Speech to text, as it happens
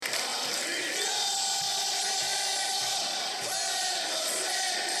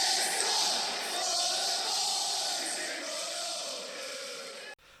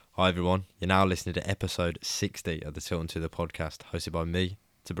Hi everyone, you're now listening to episode 60 of the Tilton to the podcast, hosted by me,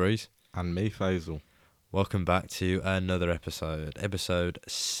 Tabriz. And me, Faisal. Welcome back to another episode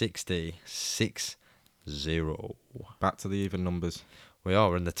 60, 60. Back to the even numbers.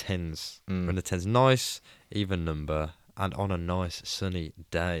 We're in the tens. We're in the tens. Nice, even number, and on a nice sunny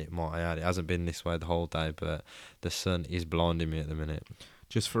day, might I add. It hasn't been this way the whole day, but the sun is blinding me at the minute.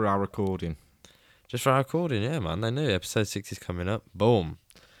 Just for our recording. Just for our recording, yeah, man. They knew episode 60 is coming up. Boom.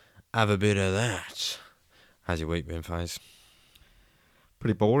 Have a bit of that. How's your week been, Faze?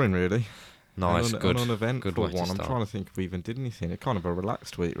 Pretty boring, really. Nice, good. An event good for way to one. I'm start. trying to think if we even did anything. It's kind of a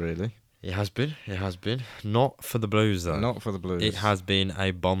relaxed week, really. It has been. Not for the Blues, though. Not for the Blues. It has been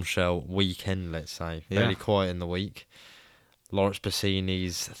a bombshell weekend, let's say. Yeah. Fairly quiet in the week. Lawrence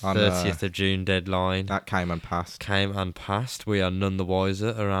Bassini's 30th of June deadline That came and passed. We are none the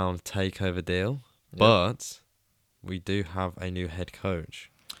wiser around takeover deal. Yep. But we do have a new head coach.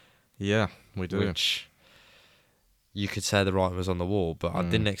 Yeah, we do. Which you could say the writing was on the wall, but I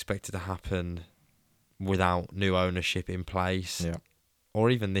didn't expect it to happen without new ownership in place. Yeah. Or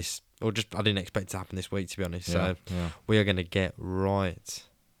even this, or just I didn't expect it to happen this week, to be honest. So yeah. we are going to get right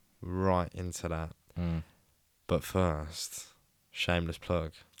into that. Mm. But first, shameless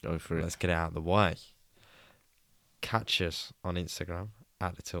plug. Go for it. Let's get it out of the way. Catch us on Instagram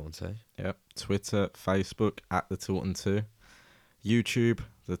at the Tilton 2. Yep. Twitter, Facebook, at the Tilton 2. YouTube,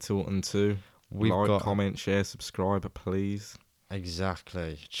 the Tilton 2. We've Like, got comment, share, subscribe, please.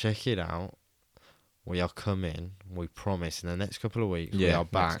 exactly. Check it out. We are coming. We promise in the next couple of weeks. We Yeah, are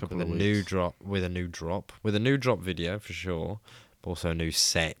next back couple with a of new weeks. drop. With a new drop video for sure. But also a new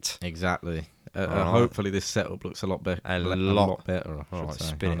set. Exactly. Alright. Hopefully this setup looks a lot better. A A lot- lot better. I should Alright, say.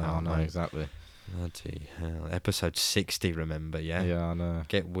 spin it I out, know, mate. exactly. Bloody hell. Episode 60. Remember, yeah. Yeah, I know.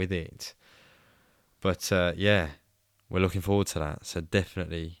 Get with it. But yeah, we're looking forward to that. So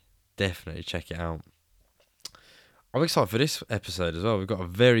definitely check it out. I'm excited for this episode as well. We've got a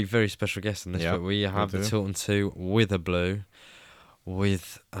very, very special guest on this. Yeah, But we have the do. Tilton 2 with a blue,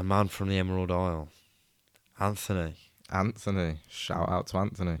 with a man from the Emerald Isle, Anthony, Shout out to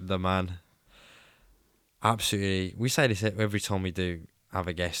Anthony. the man. Absolutely, we say this every time we do have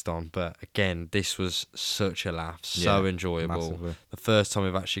a guest on, but again, this was such a laugh, so Yeah, enjoyable. Massively. The first time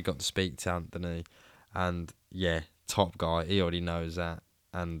we've actually got to speak to Anthony, and yeah, top guy. He already knows that,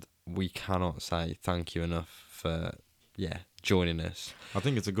 and we cannot say thank you enough for joining us. I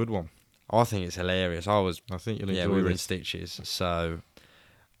think it's a good one. I think it's hilarious. I think you'll enjoy we were in this. stitches, so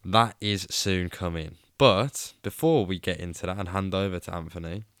that is soon coming. But before we get into that and hand over to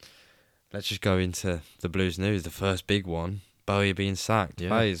Anthony, let's just go into the Blues news. The first big one, Bowie being sacked. Yeah.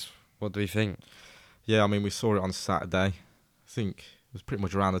 Faze, what do we think? Yeah, I mean, we saw it on Saturday. I think it was pretty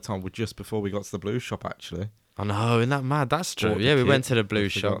much around the time, just before we got to the Blues shop, actually. I know, isn't that mad? That's true. Bought the Yeah, we kit, went to the I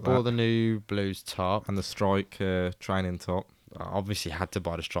Blues forgot shop, bought that. the new Blues top. And the Strike training top. I obviously had to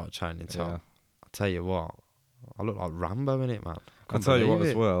buy the striped training top. Yeah. I'll tell you what, I look like Rambo in it, man. I'll tell you what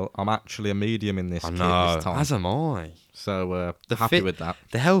believe as it. well, I'm actually a medium in this I kit know, this time. as am I. So The happy fit- with that.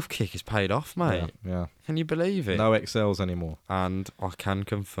 The health kick is paid off, mate. Yeah. Can you believe it? No XLs anymore. And I can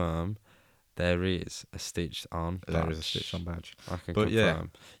confirm there is a stitched on badge. There is a stitch on badge. I can But confirm. yeah, You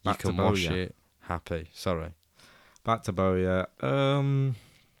back to can wash Bowyer. it happy. Sorry. Back to Bowyer.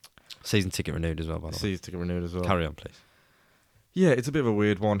 Season ticket renewed as well, by the way. Season ticket renewed as well. Carry on, please. Yeah, it's a bit of a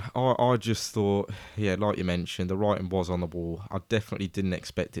weird one. I just thought, yeah, like you mentioned, the writing was on the wall. I definitely didn't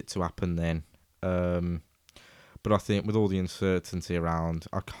expect it to happen then. But I think with all the uncertainty around,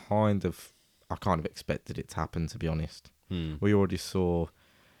 I kind of expected it to happen, to be honest. We already saw,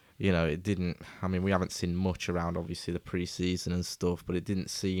 it didn't, I mean, we haven't seen much around, obviously, the pre-season and stuff, but it didn't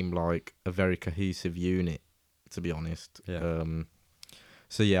seem like a very cohesive unit, to be honest. Yeah.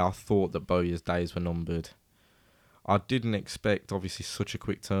 So, yeah, I thought that Bowyer's days were numbered. I didn't expect, obviously, such a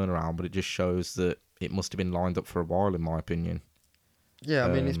quick turnaround, but it just shows that it must have been lined up for a while, in my opinion. Yeah, I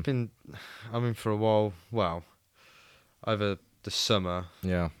mean, it's been, for a while, well, over the summer.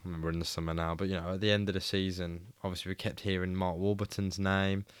 Yeah. I mean, we're in the summer now, but, at the end of the season, obviously we kept hearing Mark Warburton's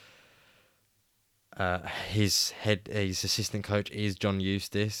name. His assistant coach is John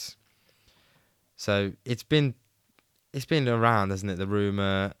Eustace. So it's been around, hasn't it? The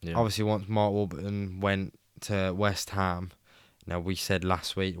rumour. Yeah. Obviously, once Mark Warburton went to West Ham, we said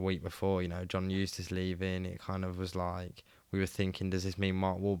last week before, John Eustace leaving. It kind of was like we were thinking, does this mean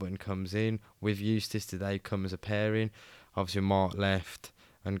Mark Warburton comes in with Eustace? Do they come as a pairing? Obviously, Mark left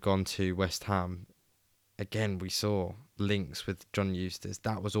and gone to West Ham. Again, we saw links with John Eustace.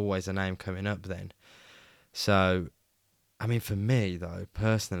 That was always a name coming up then. So, I mean, for me, though,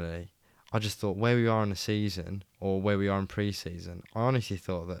 personally, I just thought where we are in the season or where we are in pre-season, I honestly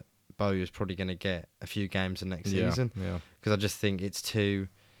thought that Bowyer's probably going to get a few games the next Yeah, season. yeah. Because I just think it's too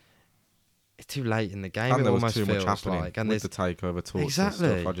late in the game. And It there was almost too much feels happening like, and with there's the takeover talks and exactly.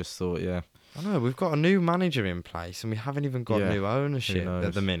 stuff. I just thought, yeah, I know we've got a new manager in place, and we haven't even got Yeah, new ownership at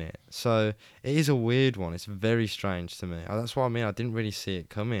knows? the minute. So it is a weird one. It's very strange to me. That's what I mean. I didn't really see it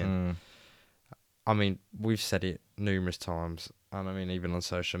coming. I mean, we've said it numerous times, and I mean, even on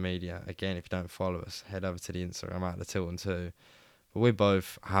social media. Again, if you don't follow us, head over to the Instagram at the Tilton 2. But we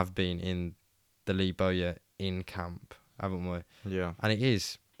both have been in the Lee Bowyer in camp, haven't we? yeah, And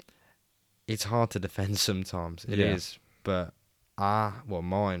it's hard to defend sometimes. It Yeah. is, but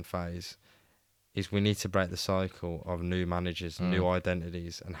mine phase is we need to break the cycle of new managers, new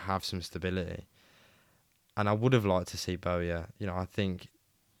identities, and have some stability. And I would have liked to see Bowyer. You know, I think,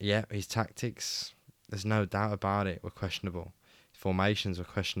 yeah, his tactics, there's no doubt about it, were questionable. His formations were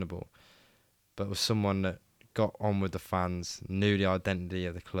questionable. But was someone that got on with the fans, knew the identity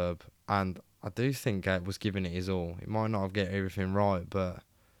of the club, and I do think Gabe was giving it his all. He might not have get everything right, but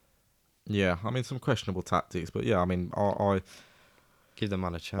yeah. I mean, some questionable tactics, but yeah, I mean, I give the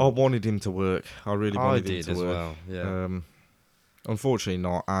man a chance. I wanted him to work. I really I wanted him did to as work. well, yeah. Unfortunately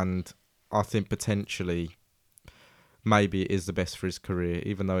not, and I think potentially maybe it is the best for his career,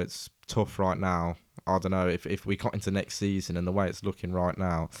 even though it's tough right now. I don't know if we got into next season and the way it's looking right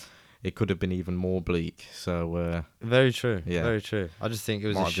now, it could have been even more bleak. So Very true, yeah. very true. I just think it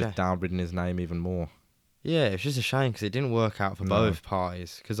was might a have shame. just downridden his name even more. Yeah, it's just a shame because it didn't work out for No. both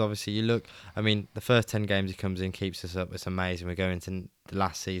parties. Because obviously, you look, I mean, the first 10 games he comes in, keeps us up. It's amazing. We're going into the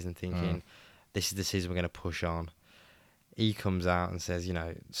last season thinking, this is the season we're going to push on. He comes out and says, you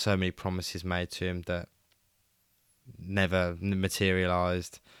know, so many promises made to him that never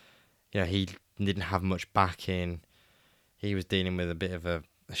materialised. You know, he didn't have much backing. He was dealing with a bit of a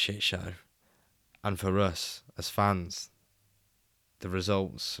shit show. And for us, as fans, the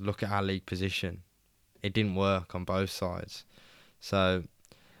results, look at our league position. It didn't work on both sides. So,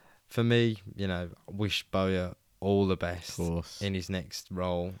 for me, you know, I wish Bowyer all the best Of course. in his next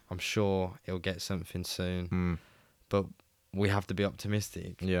role. I'm sure he'll get something soon. Mm. But we have to be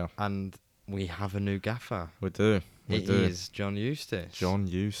optimistic. Yeah, And we have a new gaffer. we do. It is John Eustace. John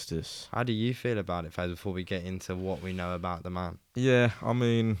Eustace. How do you feel about it, Faz, before we get into what we know about the man? Yeah, I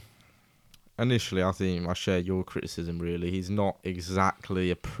mean, initially I think I share your criticism, really. He's not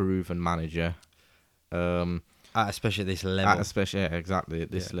exactly a proven manager. Especially at this level. Exactly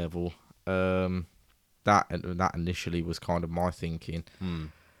at this level. That initially was kind of my thinking.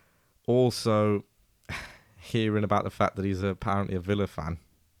 Also, hearing about the fact that he's apparently a Villa fan,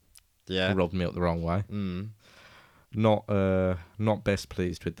 rubbed me up the wrong way. Not best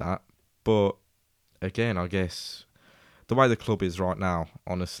pleased with that. But again, I guess the way the club is right now,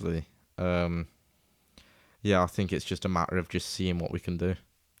 honestly, I think it's just a matter of just seeing what we can do.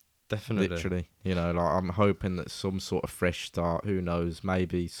 Definitely. Literally, you know, like I'm hoping that some sort of fresh start. Who knows?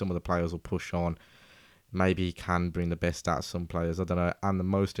 Maybe some of the players will push on. Maybe he can bring the best out of some players. I don't know. And the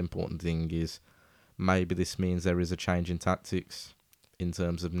most important thing is maybe this means there is a change in tactics in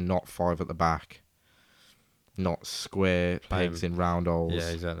terms of not five at the back, not square pegs in round holes. Yeah,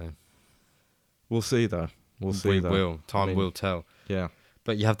 exactly. We'll see though. We will. Time will tell. Yeah.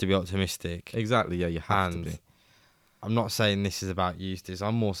 But you have to be optimistic. Exactly. Yeah, you have to be. I'm not saying this is about Eustace.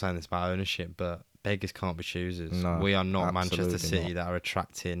 I'm more saying this about ownership, but beggars can't be choosers. No, we are not Manchester City not. that are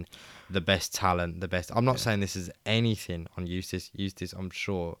attracting the best talent, the best. I'm not saying this is anything on Eustace. Eustace, I'm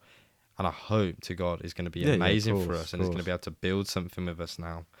sure, and I hope to God, is going to be amazing for us and is going to be able to build something with us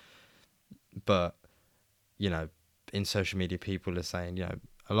now. But, you know, in social media, people are saying, you know,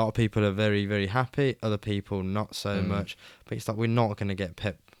 a lot of people are very, very happy. Other people, not so much. But it's like we're not going to get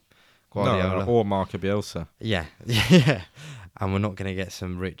Pep Guardiola. No, or Marco Bielsa. Yeah. And we're not going to get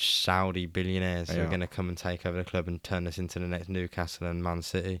some rich Saudi billionaires who are going to come and take over the club and turn us into the next Newcastle and Man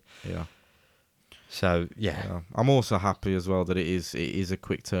City. Yeah. So, yeah. I'm also happy as well that it is a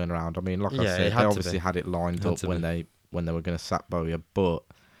quick turnaround. I mean, like I said, they obviously had it lined up when they were going to sack Bowyer. But,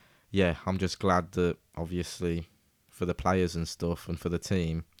 yeah, I'm just glad that, obviously, for the players and stuff and for the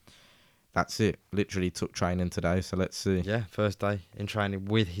team, that's it. Literally took training today, so let's see. Yeah, first day in training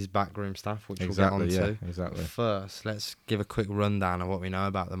with his backroom staff, which we'll get on to. Exactly. First, let's give a quick rundown of what we know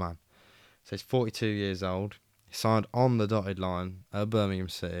about the man. So he's 42 years old. He signed on the dotted line at Birmingham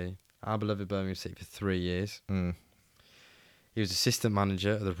City, our beloved Birmingham City, for 3 years. He was assistant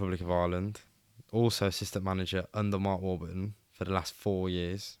manager of the Republic of Ireland, also assistant manager under Mark Warburton for the last 4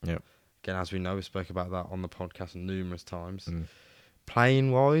 years. Yep. Again, as we know, we spoke about that on the podcast numerous times.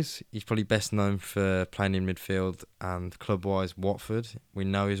 Playing-wise, he's probably best known for playing in midfield and club-wise, Watford. We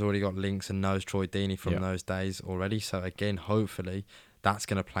know he's already got links and knows Troy Deeney from those days already. So, again, hopefully, that's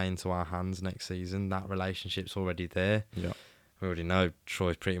going to play into our hands next season. That relationship's already there. Yeah. We already know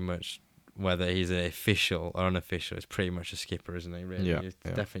Troy's pretty much, whether he's an official or unofficial, is pretty much a skipper, isn't he? Really, Yeah, it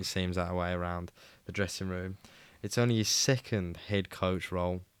yeah. definitely seems that way around the dressing room. It's only his second head coach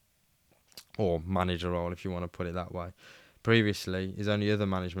role, or manager role, if you want to put it that way. Previously, his only other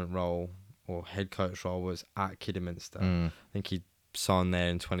management role or head coach role was at Kidderminster. I think he signed there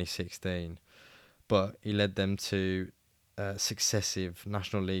in 2016, but he led them to successive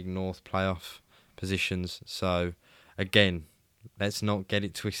National League North playoff positions. So, again, let's not get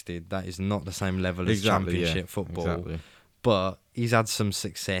it twisted. That is not the same level as Championship football. Exactly. But he's had some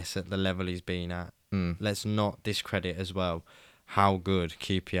success at the level he's been at. Let's not discredit as well how good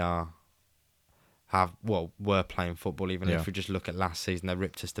QPR were playing football. Even if we just look at last season, they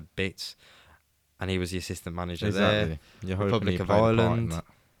ripped us to bits. And he was the assistant manager there. Republic of Ireland.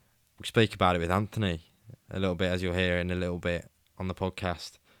 We speak about it with Anthony a little bit, as you'll hear in a little bit on the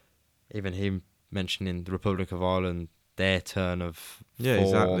podcast. Even him mentioning the Republic of Ireland, their turn of form.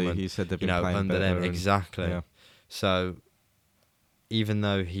 Exactly. And, he said they've been playing under better. them. Exactly. Yeah. So, even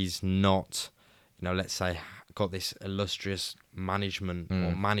though he's not, let's say, got this illustrious management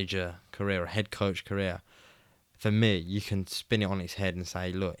or manager career or head coach career, for me, you can spin it on its head and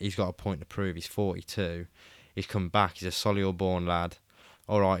say, look, he's got a point to prove. He's 42. He's come back. He's a Solihull-born lad.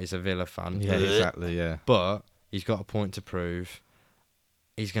 All right, he's a Villa fan. Yeah, exactly, yeah. But he's got a point to prove.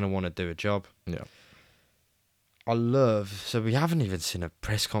 He's going to want to do a job. Yeah. So we haven't even seen a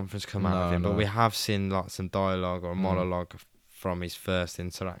press conference come out of him, but we have seen like some dialogue or a monologue from his first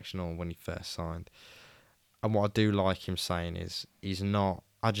interaction or when he first signed. And what I do like him saying is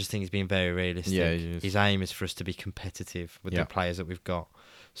I just think he's being very realistic. Yeah, he is. His aim is for us to be competitive with the players that we've got.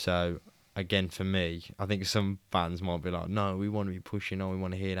 So, again, for me, I think some fans might be like, no, we want to be pushing on, we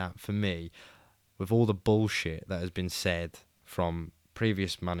want to hear that. For me, with all the bullshit that has been said from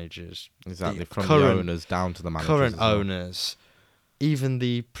previous managers, exactly, from the owners down to the managers, current owners, even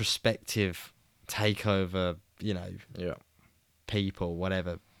the prospective takeover, people,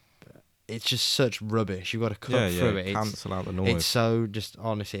 whatever, it's just such rubbish. You've got to cut through it. Cancel out the noise. It's so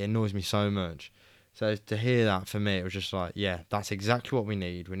honestly, it annoys me so much. So to hear that, for me, it was just like, yeah, that's exactly what we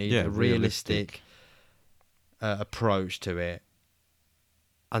need. We need a realistic approach to it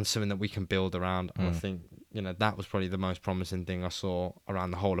and something that we can build around. And I think, that was probably the most promising thing I saw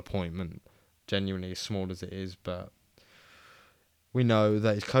around the whole appointment. Genuinely, as small as it is, but we know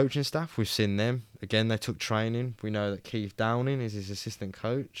that his coaching staff, we've seen them. Again, they took training. We know that Keith Downing is his assistant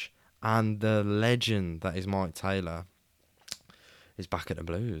coach. And the legend that is Mike Taylor is back at the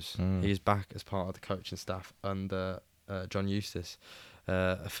Blues. He's back as part of the coaching staff under John Eustace,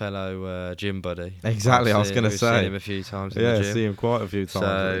 a fellow gym buddy. Exactly, I was going to say. We've seen him a few times in the gym. Yeah, see him quite a few times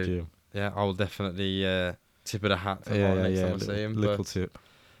at the gym. Yeah, I'll definitely tip of the hat to him next time I see him. Little tip.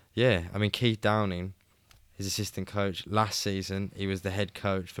 Yeah, I mean, Keith Downing, his assistant coach, last season, he was the head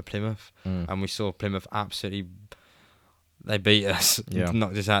coach for Plymouth. And we saw Plymouth absolutely... They beat us,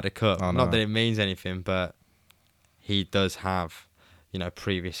 not just out of the cup. Not that it means anything, but he does have,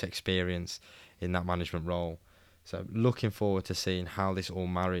 previous experience in that management role. So looking forward to seeing how this all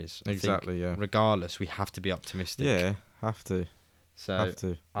marries. Exactly, Regardless, we have to be optimistic. Yeah, have to.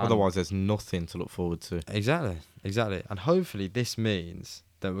 Otherwise, there's nothing to look forward to. Exactly. And hopefully this means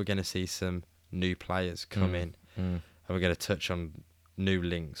that we're going to see some new players come in. And we're going to touch on new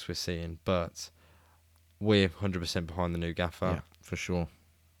links we're seeing, but... We're 100% behind the new gaffer. Yeah, for sure.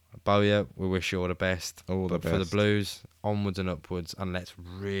 Bowyer, we wish you all the best. All the best. For the Blues, onwards and upwards, and let's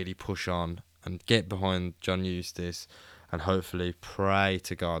really push on and get behind John Eustace and hopefully pray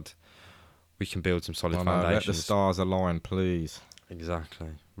to God we can build some solid foundations. Let the stars align, please. Exactly.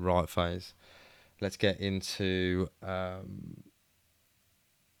 Right phase. Let's get into some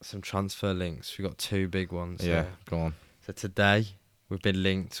transfer links. We've got two big ones. Yeah, go on. So today, we've been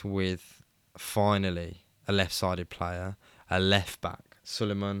linked with, finally, a left-sided player, a left-back,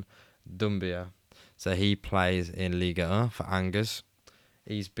 Suleiman Doumbia. So he plays in Liga 1 for Angers.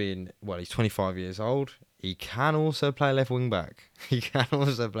 He's 25 years old. He can also play left wing-back.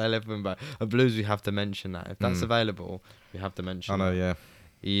 At Blues, we have to mention that. If that's available, we have to mention that. I know, yeah.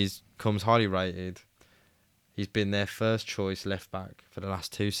 He comes highly rated. He's been their first choice left-back for the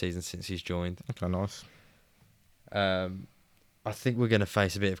last 2 seasons since he's joined. Okay, nice. I think we're going to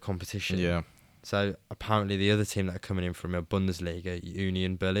face a bit of competition. Yeah. So apparently the other team that are coming in from a Bundesliga,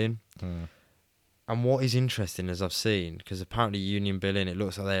 Union Berlin. And what is interesting, as I've seen, because apparently Union Berlin, it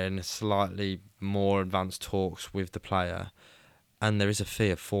looks like they're in a slightly more advanced talks with the player, and there is a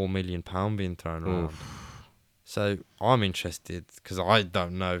fee of £4 million being thrown around. So I'm interested, because I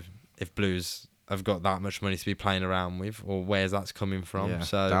don't know if Blues have got that much money to be playing around with, or where's that's coming from. Yeah,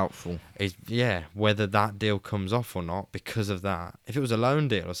 So doubtful. whether that deal comes off or not because of that. If it was a loan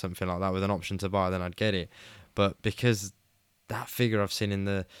deal or something like that with an option to buy, then I'd get it. But because that figure I've seen in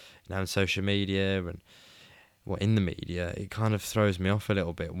the in social media and in the media, it kind of throws me off a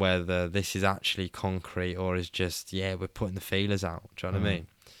little bit whether this is actually concrete or is just we're putting the feelers out. Do you know what I mean?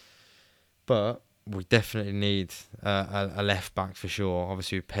 But we definitely need a left back for sure.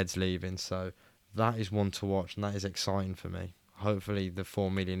 Obviously, Ped's leaving, so that is one to watch, and that is exciting for me. Hopefully, the 4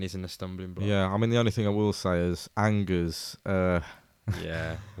 million isn't a stumbling block. Yeah, I mean, the only thing I will say is Angers. With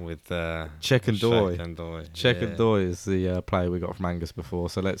Cheick-Ndoye. Cheick-Ndoye is the player we got from Angers before,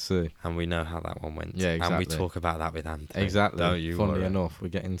 so let's see. And we know how that one went. Yeah, exactly. And we talk about that with Anthony. Exactly. Don't you Funnily worry. enough, we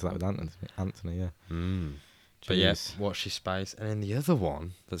get into that with Anthony, yeah. But yeah, watch his space. And then the other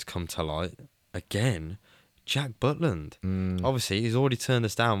one that's come to light, again, Jack Butland. Obviously, he's already turned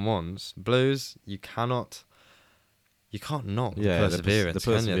us down once. Blues, you can't knock the perseverance,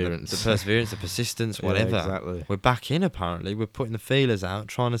 the can you? The perseverance, the persistence, whatever. Yeah, exactly. We're back in, apparently. We're putting the feelers out,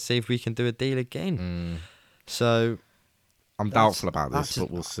 trying to see if we can do a deal again. So I'm doubtful about this,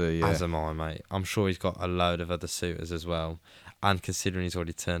 but we'll see. Yeah. As am I, mate. I'm sure he's got a load of other suitors as well. And considering he's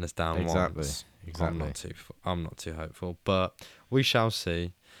already turned us down once, I'm not too hopeful. But we shall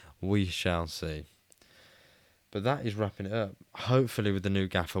see. We shall see. But that is wrapping it up. Hopefully, with the new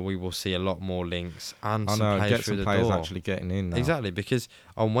gaffer, we will see a lot more links and some players through the door. Actually getting in now. Exactly, because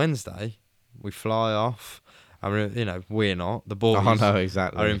on Wednesday we fly off. We're not. The boys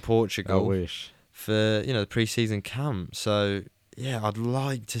are in Portugal. I wish for the pre-season camp. So yeah, I'd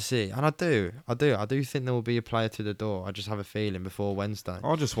like to see, and I do think there will be a player to the door. I just have a feeling before Wednesday.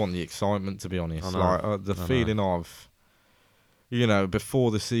 I just want the excitement, to be honest. Feeling of.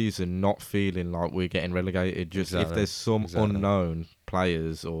 Before the season, not feeling like we're getting relegated. Just if there's some unknown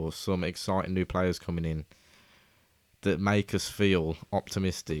players or some exciting new players coming in that make us feel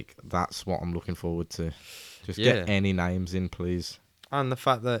optimistic, that's what I'm looking forward to. Just get any names in, please. And the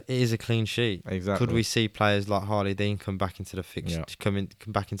fact that it is a clean sheet. Exactly. Could we see players like Harley Dean come back into the come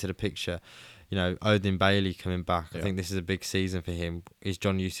back into the picture? Odin Bailey coming back. I think this is a big season for him. Is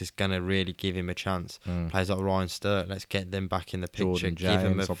John Eustace going to really give him a chance? Players like Ryan Sturt, let's get them back in the picture. Jordan James,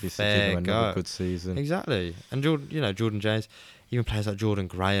 give him a fair go. Good season. Exactly. And Jordan James, even players like Jordan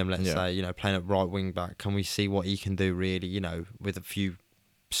Graham, let's say, playing at right wing back. Can we see what he can do really, with a few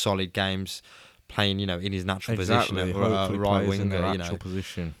solid games, playing, in his natural position at right winger,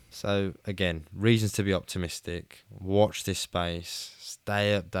 position. So again, reasons to be optimistic. Watch this space.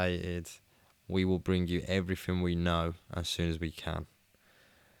 Stay updated. We will bring you everything we know as soon as we can.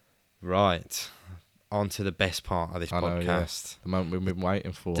 Right. On to the best part of this podcast. The moment we've been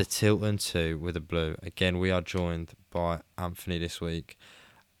waiting for. The Tilton 2 with a blue. Again, we are joined by Anthony this week.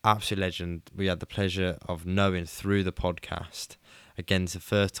 Absolute legend. We had the pleasure of knowing through the podcast. Again, it's the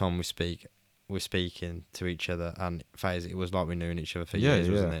first time we're speaking to each other. And Faze, it was like we knew each other for years,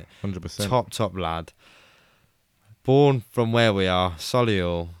 wasn't it? 100%. Top lad. Born from where we are,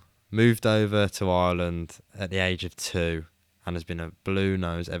 Solihull. Moved over to Ireland at the age of 2 and has been a blue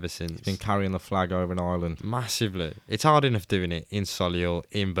nose ever since. He's been carrying the flag over in Ireland. Massively. It's hard enough doing it in Solihull,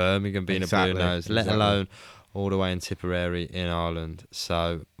 in Birmingham, being a blue nose, let alone all the way in Tipperary in Ireland.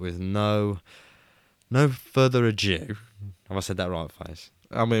 So with no further ado, have I said that right, Face?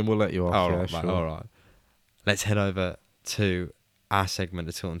 I mean, we'll let you off. All right. Let's head over to our segment,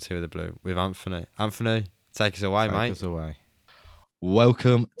 the Tilton 2 of the Blue, with Anthony. Anthony, take us away, mate. Take us away.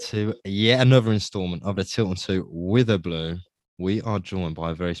 Welcome to yet another instalment of the Tilton 2 with a Blue. We are joined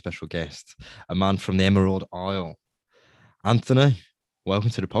by a very special guest, a man from the Emerald Isle. Anthony, welcome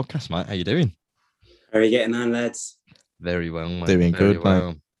to the podcast, mate. How you doing? How are you getting on, lads? Very well, mate. Doing very good, well.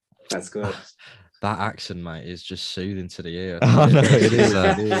 mate. That's good. That accent, mate, is just soothing to the ear. I know, it is.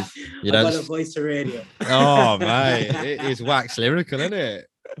 I've got a voice to radio. Oh, mate, it is wax lyrical, isn't it?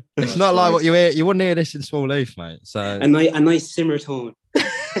 It's not like what you hear. You wouldn't hear this in Small Leaf, mate. So a nice simmer tone.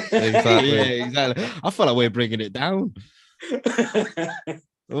 Exactly. Yeah, exactly. I feel like we're bringing it down.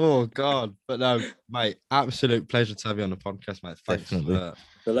 Oh God! But no, mate. Absolute pleasure to have you on the podcast, mate. Thanks.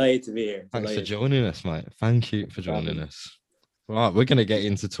 Delighted to be here. Thanks for joining us, mate. Thank you for joining us. Right, we're going to get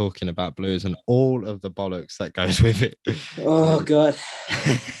into talking about blues and all of the bollocks that goes with it. Oh God.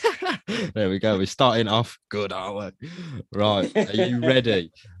 There we go. We're starting off good, aren't we? Right. Are you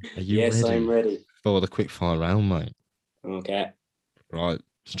ready? Yes, I'm ready. For the quick fire round, mate. Okay. Right.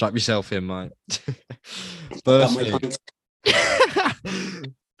 Strap yourself in, mate.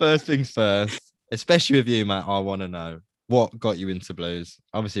 First things first, especially with you, mate, I want to know what got you into blues.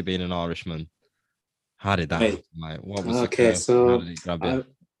 Obviously, being an Irishman. How did that happen, mate? What was okay, so how did it grab you?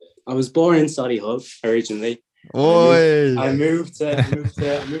 I was born in Solihull originally. Oi. I moved to Ireland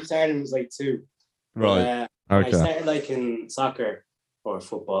when I was like 2. Right. I Okay. started like in soccer or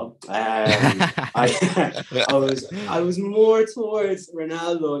football. I was more towards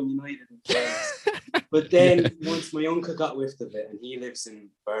Ronaldo and United and games. But then once my uncle got whiffed of it, and he lives in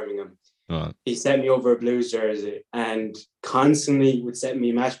Birmingham, Right. he sent me over a Blues jersey and constantly would send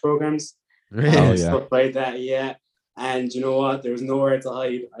me match programs Really? Oh, and yeah. stuff like that. Yeah. And you know what? There was nowhere to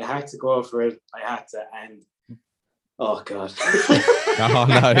hide. I had to go for it. I had to. And oh God. Oh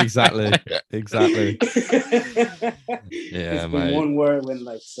no, exactly. Yeah, it's been mate. one whirlwind,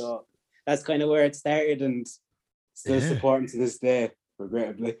 like, so that's kind of where it started, and still Yeah. supporting to this day,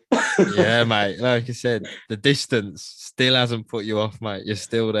 regrettably. Yeah, mate. Like I said, the distance still hasn't put you off, mate. You're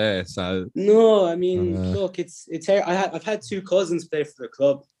still there. So No, I mean, Uh, look, I've had 2 cousins play for the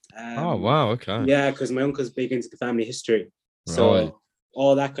club. oh wow, okay. Yeah, because my uncle's big into the family history, so Right.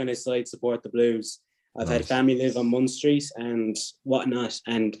 all that kind of side support the Blues. I've had Nice. family live on Munn Street and whatnot,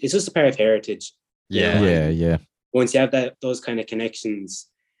 and it's just a part of heritage. you Yeah. know, yeah, and yeah. once you have those kind of connections,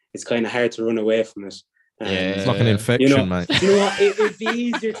 it's kind of hard to run away from it. It's like an Yeah. infection, mate. You know what? It would be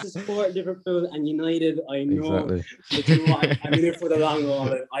easier to support Liverpool and United. I know. Exactly. But you know what? I'm in it for the long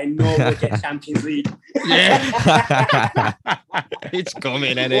haul. I know we'll get Champions League. Yeah. It's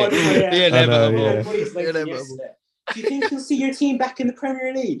coming, isn't One it? of my, The inevitable. yeah. my buddies like Inevitable. yesterday, do you think you'll see your team back in the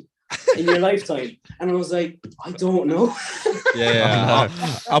Premier League in your lifetime? And I was like, I don't know. Yeah,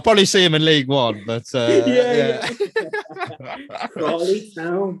 I'll probably see him in League One, but yeah. Crawley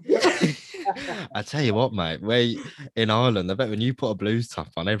Town. I tell you what, mate. In Ireland, I bet when you put a Blues top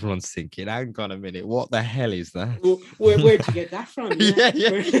on, everyone's thinking, "Hang on a minute, what the hell is that?" Where'd you get that from?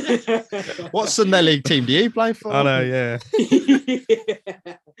 Yeah. What Sunday League team do you play for? I know, yeah.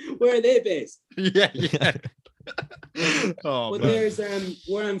 Where are they based? Yeah. Oh, Well, man. there's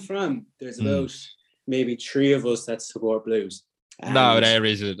where I'm from. There's about maybe 3 of us that support Blues. No, And there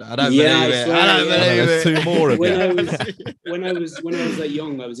isn't. I don't Yeah, believe I it. swear, I don't yeah. believe There's it. 2 more of When you. I was like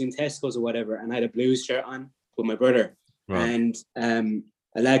young, I was in Tesco's or whatever, and I had a Blues shirt on with my brother. Right. And a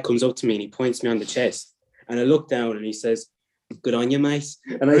lad comes up to me and he points me on the chest, and I look down and he says, "Good on you, mate."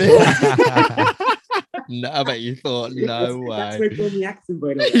 And I thought, No, I bet you thought, no that's way. my funny accent,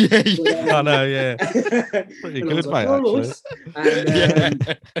 by the way. Yeah, But, I know, yeah. Pretty good, mate, actually.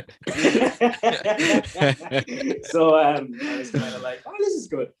 So I was kind of like, oh, this is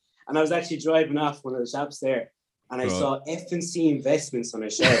good. And I was actually driving off one of the shops there, and I Right. saw F&C Investments on a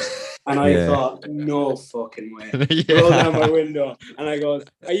shirt. And I Yeah. thought, no fucking way. Yeah. Roll down my window. And I goes,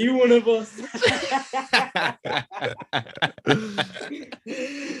 are you one of us?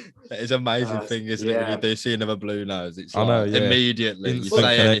 That is an amazing thing, isn't it? When yeah. you do see another blue nose, it's I like know, yeah. immediately you Instant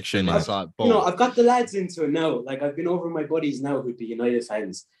say connection, anything, mate. it's like, You know, boom. I've got the lads into it now. Like, I've been over with my buddies now who'd be United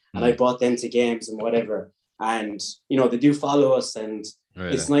fans. And I brought them to games and whatever. And, you know, they do follow us. And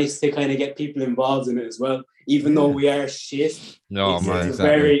Really. it's nice to kind of get people involved in it as well. Even though we are shit. No, it's, man. it's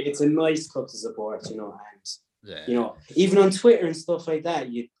exactly. it's a nice club to support, you know. And, Yeah. you know, even on Twitter and stuff like that,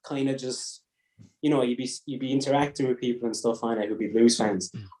 you kind of just, you know, you'd be interacting with people and stuff on it who'd be Blues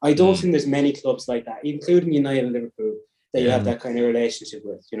fans. I don't think there's many clubs like that, including United and Liverpool, that you have that kind of relationship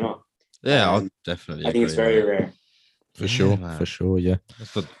with, you know. Yeah, I'll Um, definitely I think it's agree, very mate. rare. For Yeah, sure, man. yeah.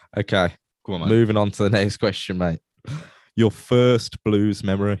 That's good. Okay, Go on, mate. moving on to the next question, mate. Your first Blues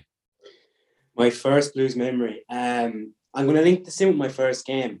memory? My first Blues memory. I'm going to link this in with my first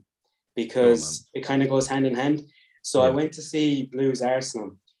game because it kind of goes hand in hand. So I Yeah. went to see Blues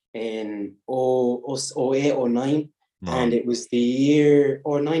Arsenal in 08, 09, and it was the year,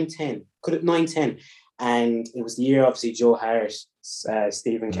 or 9-10, 9-10, and it was the year, obviously, Joe Hart,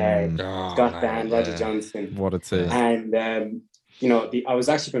 Stephen Carr, Oh, Scott mate, Dan, Roger yeah. Johnston. What a team. And, you know, I was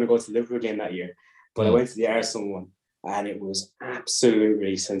actually going to go to the Liverpool game that year, but I went to the Arsenal one, and it was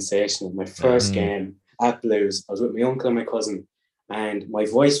absolutely sensational. My first game at Blues, I was with my uncle and my cousin, and my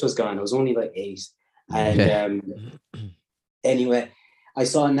voice was gone. I was only like 8. And anyway, I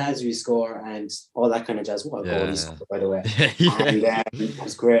saw Nasri score and all that kind of jazz. What a goal he scored, by the way. And it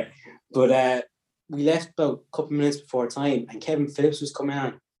was great. But we left about a couple of minutes before time, and Kevin Phillips was coming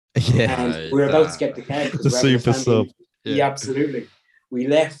on. Yeah. And we were about to get the card. The super sub. Yeah, absolutely. We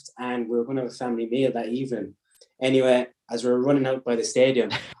left and we were going to have a family meal that evening. Anyway, as we were running out by the stadium,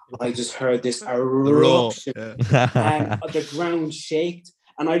 I just heard this eruption and the ground shaked.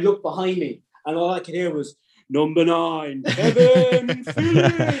 And I looked behind me and all I could hear was, "Number 9, Kevin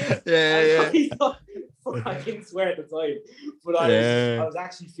Phillips." I didn't swear at the time, but I was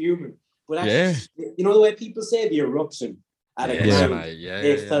actually fuming. But actually, you know the way people say the eruption at a ground?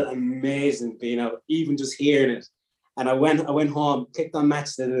 It felt amazing being out, even just hearing it. And I went home, clicked on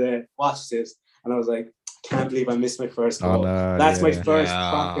match the other day, watched it, and I was like, I can't believe I missed my first goal. no, That's my yeah. first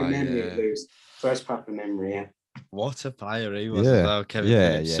Yeah, proper memory of yeah. Blues. First proper memory, yeah. What a player he was as Yeah, well, Kevin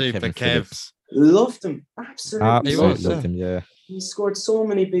yeah, Phillips. yeah. Super Kevin Kev. Phillips. Loved him. Absolutely He Absolutely was, loved him. Yeah. He scored so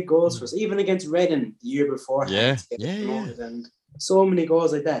many big goals for us, even against Reading the year beforehand. Yeah, to get yeah, promoted, and so many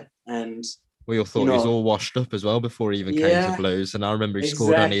goals like that. And We all thought you he was know, all washed up as well before he even came to Yeah, Blues. And I remember he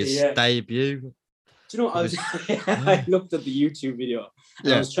scored on his exactly, yeah. debut. Do you know, I It I looked at the YouTube video and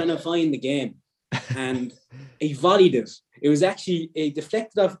I Yeah. was trying to find the game, and he volleyed it. It was actually he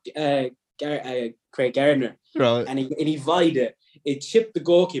deflected off Craig Gardner, Right. and he volleyed it. It chipped the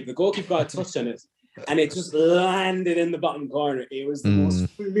goalkeeper. The goalkeeper got a touch on it, and it just landed in the bottom corner. It was the most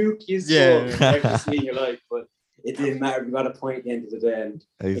flukiest goal you've ever seen in your life, but it didn't matter. We got a point at the end of the day and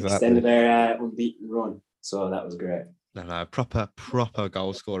extended our unbeaten run. So that was great. No, proper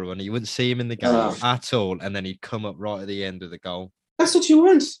goal scorer. When you wouldn't see him in the game at all, and then he'd come up right at the end of the goal. That's what you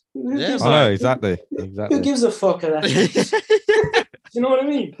want. Yeah, I know, exactly. Who gives a fuck of that? You know what I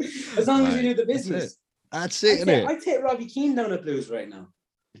mean? As long as you do the That's business. That's it, isn't it? I'd take Robbie Keane down at Blues right now.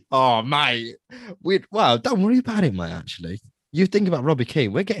 Oh, mate. Well, don't worry about him, mate, actually. You think about Robbie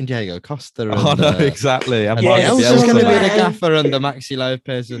Keane, we're getting Diego Costa. And, Oh, no, exactly. And Yeah, else Bielsa. is going to be the Yeah. gaffer under Maxi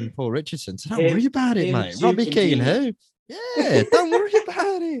Lopez and Paul Richardson. So don't worry about it, mate. Robbie Keane, who? Yeah, don't worry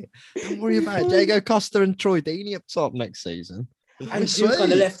about it. Don't worry about it. Diego Costa and Troy Deeney up top next season. And Duke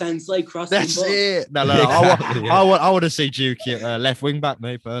on the left-hand side crossing. That's the ball. it. No. Exactly, yeah. I want to see Dukey at left wing back,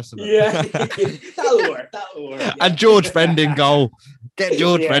 me personally. Yeah, that'll work. Yeah. And George Friend in goal. Get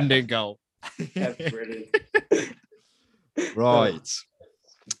George Yeah. Friend in goal. That's brilliant. Right.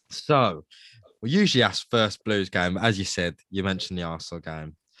 So we usually ask first Blues game. As you said, you mentioned the Arsenal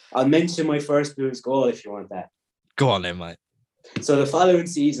game. I'll mention my first Blues goal if you want that. Go on then, mate. So the following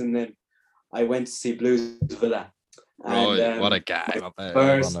season, then I went to see Blues Villa. Right, And, what a game. I bet.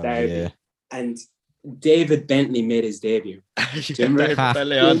 First derby. And David Bentley made his debut. David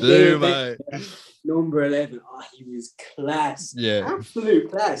Bentley, I do, mate. Number 11. Oh, he was class. Yeah. Absolute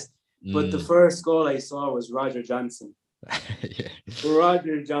class. But the first goal I saw was Roger Johnson. Yeah.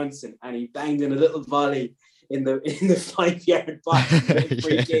 Roger Johnson, and he banged in a little volley in the 5-yard box,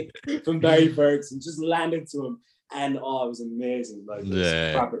 free kick from Barry Ferguson, just landed to him, and it was amazing. Like, it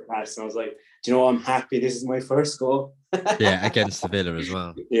was proper class. And I was like, do you know, I'm happy. This is my first goal. Yeah, against the Villa as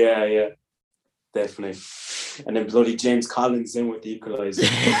well. Yeah, definitely. And then bloody James Collins in with the equaliser.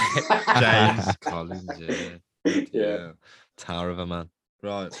 James Collins, Yeah. Tower of a man.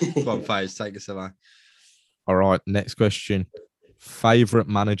 Right, go on, Faze, take us away. All right, next question. Favorite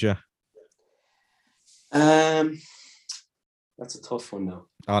manager? That's a tough one though.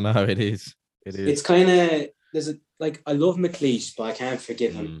 I know it is. It's kind of I love McLeish, but I can't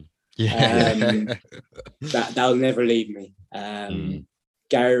forgive him. Yeah. That'll never leave me.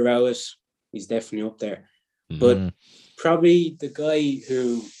 Gary Rowett, he's definitely up there. But probably the guy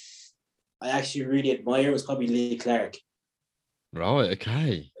who I actually really admire was probably Lee Clark. Right,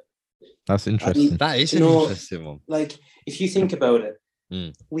 okay. That's interesting. That is an interesting one. Like, if you think about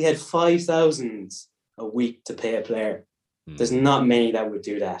it, we had 5,000 a week to pay a player. There's not many that would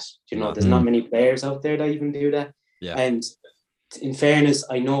do that. You know, there's not many players out there that even do that. Yeah. And in fairness,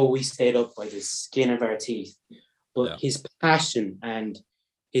 I know we stayed up by the skin of our teeth, but his passion and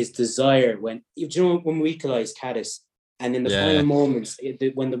his desire when we equalised Cadiz, and in the final moments,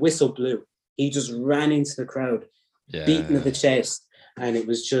 when the whistle blew, he just ran into the crowd, beating at the chest. And it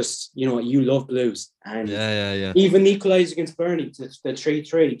was just, you love Blues. And even the equaliser against Burnley, the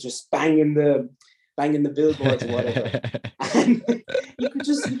 3-3, just banging the billboards or whatever. And you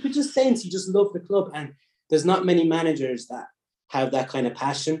could just sense he just loved the club. And there's not many managers that have that kind of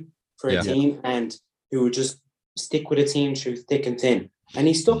passion for a team and who would just stick with a team through thick and thin. And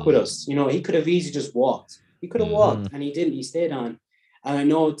he stuck with us. He could have easily just walked. He could have walked, and he didn't. He stayed on. And I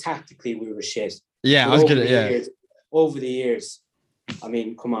know tactically we were shit. Yeah, I was going to, over the years, I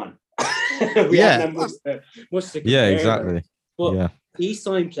mean, come on. We haven't much to compare. Exactly. But he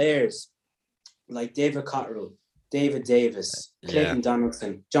signed players like David Cotterill, David Davis, Clayton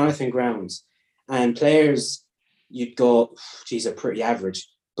Donaldson, Jonathan Grounds, and players you'd go, geez, are pretty average.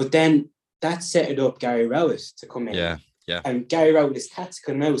 But then that set it up Gary Rowett to come in. Yeah. And Gary Rowett is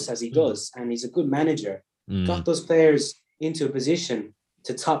tactical nous as he does, and he's a good manager. Got those players into a position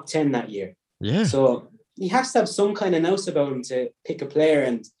to top 10 that year. Yeah. So he has to have some kind of nous about him to pick a player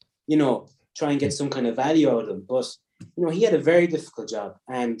and, try and get some kind of value out of them. But, he had a very difficult job.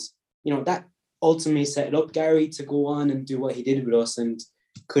 And, that ultimately set up Gary to go on and do what he did with us and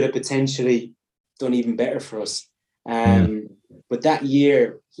could have potentially done even better for us. But that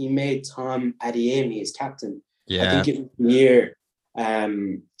year, he made Tom Adeyemi his captain. I think it was the year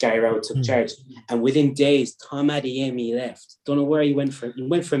Gary Rowett took charge, and within days, Tom Adeyemi left. Don't know where he went for. He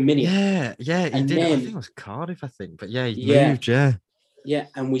went for a minute. Yeah, he And did. I then- think it was Cardiff, I think. But yeah, he Yeah. moved, yeah. Yeah,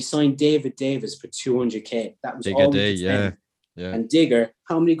 and we signed David Davis for 200k. That was Digger all we D, could spend. yeah. And Digger,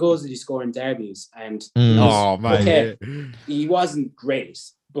 how many goals did he score in derbies? And Oh, man. okay, yeah. he wasn't great,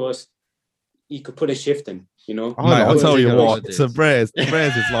 but he could put a shift in, you know. I Mate, like I'll tell you Digger what, already. so Brez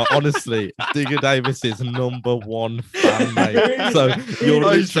is like, honestly, Digger Davis is number one fan, mate. So you're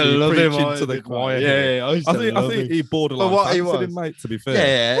I used to literally love him, preaching to the mate. choir. Yeah, here. yeah, I used I to think love him. he borderline For what he fancied was. him, mate, to be fair.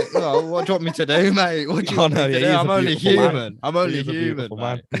 Yeah, well, what do you want me to do, mate? What do you I want know, me to yeah, do? he is I'm a only beautiful man. human. I'm only He is a human, beautiful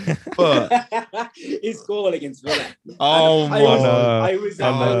man. man. But His goal against Villa. oh And my, I was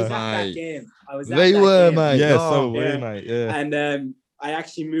I know. at that Mate. game. I was at they that were, game. mate. Yeah, Oh, so were yeah. we, mate. Yeah. And I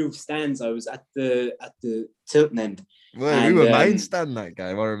actually moved stands. I was at the Tilton end, Well, we And, were main stand that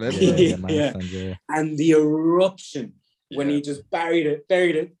game. I remember. Yeah. man, yeah. and the eruption when Yeah. he just buried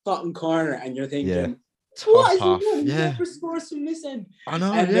it bottom corner, and you're thinking, Yeah. what is Top off. he doing? He Yeah, never scores from this end. I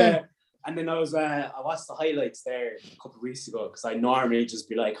know. And Yeah. and then I watched the highlights there a couple of weeks ago, because I normally just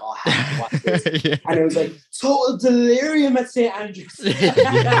be like, oh, I have to watch this. yeah. And it was like total delirium at St Andrews.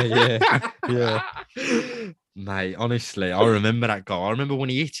 Yeah. Mate, honestly, I remember that goal. I remember when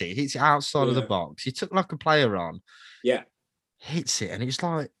he hits it outside of the Yeah. box. He took like a player on, Yeah. hits it, and it's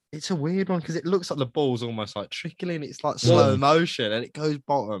like, it's a weird one because it looks like the ball's almost like trickling. It's like slow motion and it goes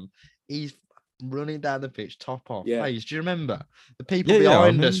bottom. He's running down the pitch, top off. Yeah. Phase. Do you remember? The people I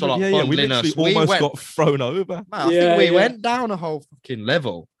behind us were remember. like We bundling literally us. We almost went, got thrown over. mate, I Yeah, think we yeah. went down a whole fucking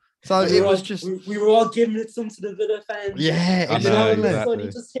level. So We it were was all- just, we were all giving it some to the Villa fans. yeah, And then know, all of a exactly. sudden he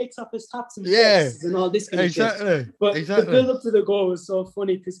exactly. just takes off his tops and Yeah. flexes and all this kind of shit. Exactly. But exactly. the build up to the goal was so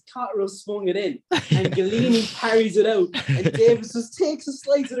funny because Cotterill swung it in and Galini parries it out and Davis just takes a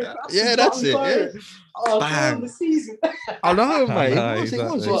slice of it across Yeah, the that's bottom it, corner. yeah. Oh, Bang. goal of the season. I know, I mate. know, It was.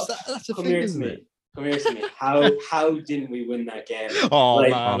 exactly. That's a Come thing, here to isn't me. it? Come here to me. How didn't we win that game? Oh, Like-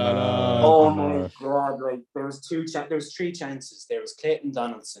 man, I I know. know. Oh I my know. god! Like there was three chances. There was Clayton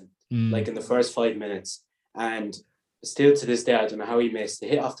Donaldson, Mm. like in the first 5 minutes, and still to this day I don't know how he missed. It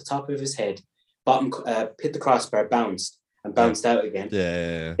hit off the top of his head, hit the crossbar, bounced out again.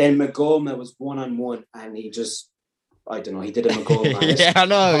 Yeah. Then Magoma was 1-on-1, and he just, I don't know, he did a Magoma. Yeah, I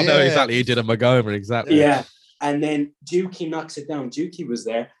know. I know yeah. exactly. He did a Magoma, exactly. Yeah. And then Dukey knocks it down. Dukey was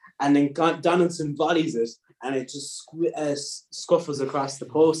there, and then Donaldson volleys it, and it just scuffles across the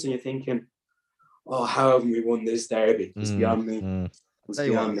post, and you're thinking, oh, how have we won this derby? It's beyond me. It's Tell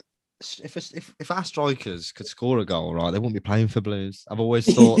you beyond me. If our strikers could score a goal, right, they wouldn't be playing for Blues. I've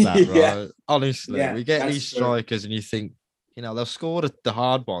always thought that, Yeah. right? Honestly, Yeah, we get that's these true. strikers, and you think, you know, they'll score the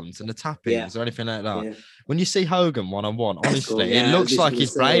hard ones and the tap-ins or anything like that. Yeah. When you see Hogan one-on-one, honestly, Yeah, it looks I was like just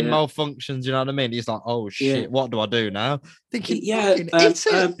his gonna say, brain yeah. malfunctions. You know what I mean? He's like, oh shit, Yeah. what do I do now? Thinking, Yeah, fucking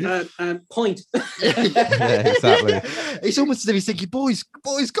hit it. point. Yeah, exactly. It's almost as if he's thinking, boys,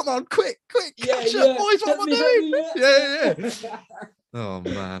 come on, quick, Yeah, catch yeah. up, boys, what Help am me, I help doing? me, Yeah. Oh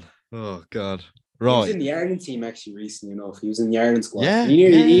man, oh god, He was right. in the Ireland team actually recently enough. He was in the Ireland squad. Yeah, He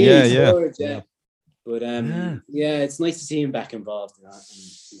nearly yeah. scored, Yeah. But Yeah. it's nice to see him back involved in that.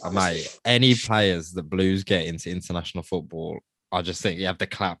 And Mate, any players that Blues get into international football, I just think you have to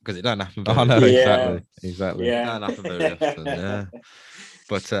clap because it don't happen. I know, Yeah. exactly. Yeah. Don't happen very often. Yeah.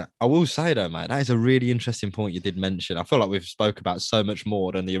 But I will say though, mate, that is a really interesting point you did mention. I feel like we've spoke about so much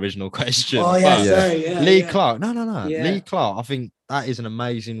more than the original question. Oh yeah, but sorry, yeah. Lee yeah. Clark, no. Yeah. Lee Clark. I think that is an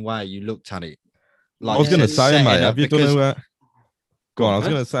amazing way you looked at it. I was going to say, setting mate, up have you because- done a... Go on, I was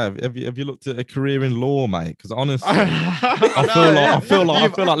Huh? going to say, have you looked at a career in law, mate? Because honestly, I I feel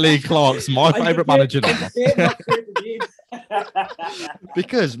like Lee Clark's my I favourite could manager get- now. I could get my favorite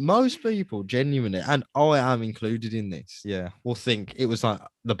because most people genuinely, and I am included in this, Yeah, will think it was like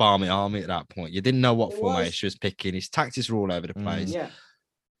the Barmy Army at that point. You didn't know what It formation was. he was picking. His tactics were all over the place. yeah.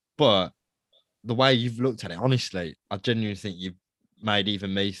 But the way you've looked at it, honestly, I genuinely think you've made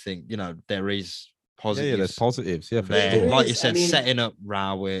even me think, you know, there is yeah, there's positives positives. Yeah, for there. sure. Like you is, said, I mean- setting up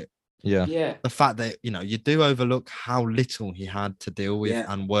Rowett, Yeah, Yeah. the fact that, you know, you do overlook how little he had to deal with Yeah.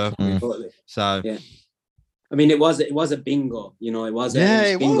 and work Mm. with. Totally. So, Yeah. I mean, it was a bingo, you know, it was yeah,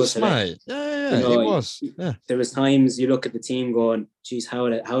 it bingo was, today. mate. Yeah, You know, it was. Yeah. There was times you look at the team going, geez, how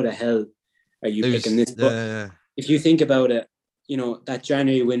the hell are you It was- picking this? But yeah. if you think about it, you know, that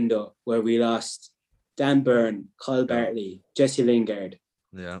January window where we lost Dan Byrne, Kyle Bartley, Jesse Lingard,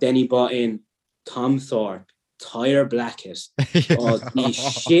 Yeah. then he bought in Tom Thorpe, Tyler Blackett. Oh, the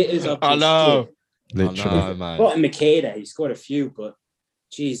shit is up I his know. shit. literally. I know, mate. Brought in Makeda, he scored a few, but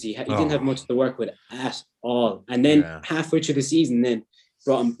geez, he didn't have Oh. much to work with at all. And then Yeah. halfway through the season, then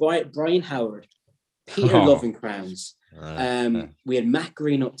brought in Brian Howard, Peter Oh. Lovencrowns. We had Matt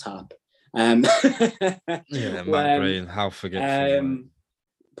Green up top. Matt Um, Green, how forgetful. Mate.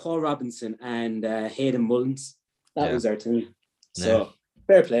 Paul Robinson and Hayden Mullins. That Yeah. was our team. So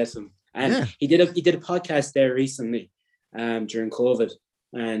fair play to him. And he did a podcast there recently during COVID,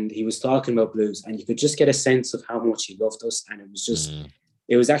 and he was talking about Blues, and you could just get a sense of how much he loved us, and it was just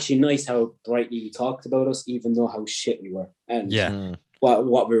it was actually nice how brightly he talked about us, even though how shit we were and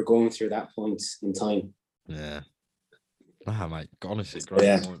what we were going through that point in time. Yeah. Ah, mate, honestly,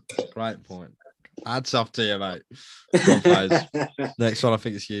 great point. Great point. Hats off to you, mate. Come on, Faz. Next one, I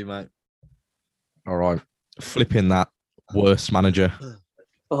think it's you, mate. All right. Flipping that worst manager.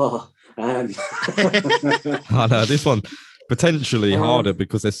 Oh, I know this one potentially harder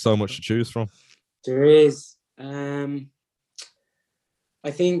because there's so much to choose from. There is. I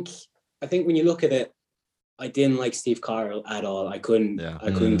think when you look at it, I didn't like Steve Carroll at all. I couldn't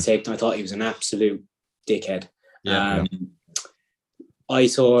take him. I thought he was an absolute dickhead. I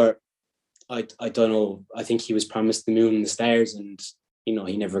don't know. I think he was promised the moon and the stars, and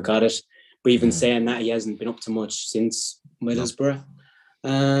he never got it. But even saying that, he hasn't been up to much since Middlesbrough.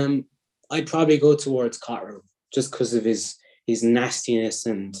 I'd probably go towards Cotterill just because of his nastiness,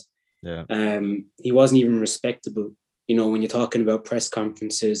 and he wasn't even respectable. When you're talking about press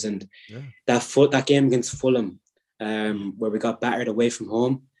conferences and that game against Fulham, where we got battered away from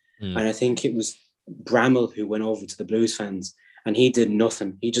home, and I think it was Bramall who went over to the Blues fans, and he did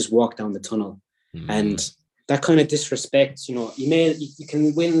nothing. He just walked down the tunnel, and that kind of disrespect. You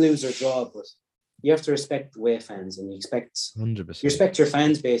can win, lose, or draw, but you have to respect the away fans, and you expect 100%. You respect your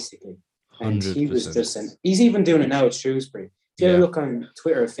fans basically. And 100%. he was just, he's even doing it now at Shrewsbury. If you ever look on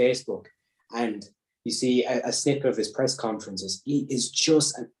Twitter or Facebook, and you see a snippet of his press conferences, he is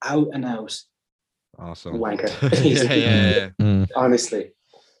just an out and out awesome wanker. Honestly.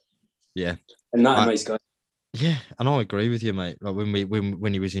 Yeah. And not a nice guy. Yeah, and I agree with you, mate. Like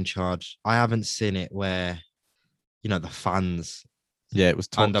when he was in charge, I haven't seen it where, the fans. Yeah, it was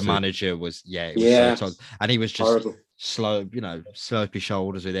toxic. And the manager was, so toxic. And he was just horrible. Slow, slopey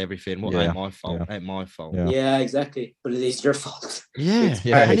shoulders with everything. Well, ain't my fault. Ain't my fault. Yeah, exactly. But it is your fault. Yeah,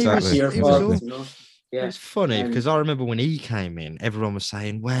 and exactly. Your fault, Yeah. It was funny because I remember when he came in, everyone was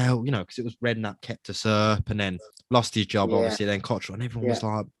saying, well, because it was Redknapp kept us up and then lost his job, obviously, then Cotterill, and everyone was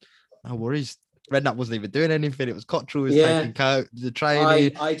like, no worries. Redknapp wasn't even doing anything. It was Cotterill was taking the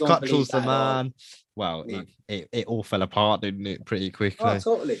training. Cotterill's the man. Well, it all fell apart, didn't it, pretty quickly? Oh,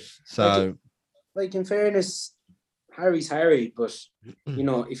 totally. So, like in fairness, Harry's Harry, but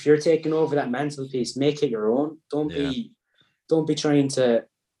if you're taking over that mantelpiece, make it your own. Don't be trying to,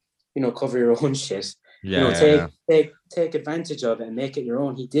 cover your own shit. Take advantage of it and make it your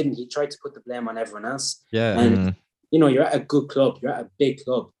own. He didn't. He tried to put the blame on everyone else. Yeah. And you're at a good club. You're at a big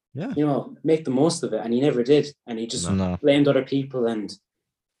club. Yeah. Make the most of it. And he never did. And he just blamed other people. And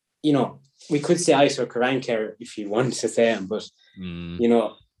we could say Ice or Karanka if you wanted to say him, but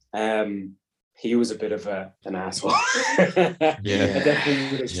he was a bit of an asshole. I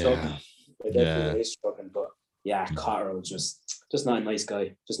definitely would have struggled. But Cotterill just not a nice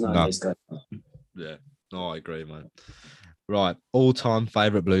guy. Just not a nice guy. Yeah. No, I agree, man. Right. All-time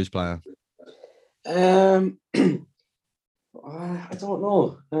favourite Blues player? I don't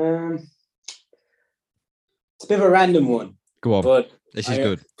know. It's a bit of a random one. Go on. But this is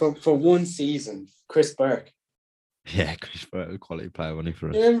good. For one season, Chris Burke. Yeah, Chris Burke, quality player, wasn't he, for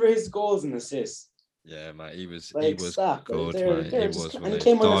us? Remember his goals and assists? Yeah, mate. He was good, mate. He was, and he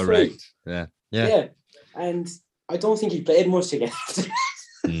came on the free. Yeah. And I don't think he played much again after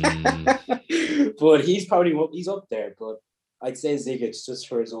but he's up there. But I'd say Zigic just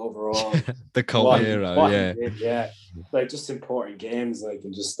for his overall the cult hero, like just important games, like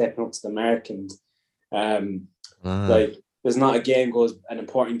and just stepping up to the mark, and like there's not an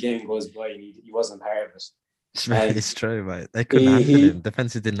important game goes by and he wasn't part of it. It's true, mate. They couldn't handle him.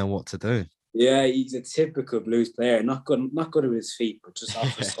 Defenses didn't know what to do. Yeah, he's a typical Blues player. Not good with his feet, but just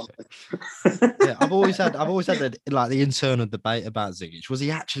offers something. I've always had the internal debate about Zigic. Was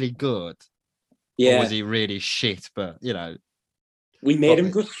he actually good? Yeah. Or was he really shit? But we made him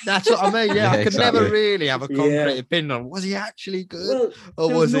good. That's what I mean. Yeah, I could never really have a concrete opinion on was he actually good,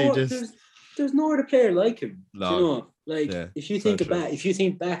 or was he just? There's no other player like him. No. If you think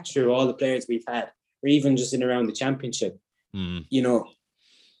back through all the players we've had, or even just in around the championship,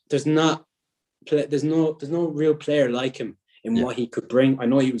 there's no real player like him in what he could bring. I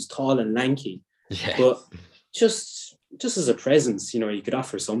know he was tall and lanky, but just as a presence, he could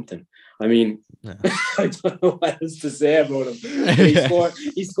offer something. I mean, I don't know what else to say about him.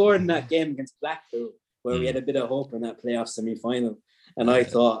 He scored in that game against Blackpool where we had a bit of hope in that playoff semi-final. And I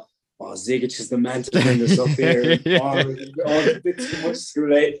thought, oh, Zigic is the man to bring this up here. Yeah. It's a bit too much too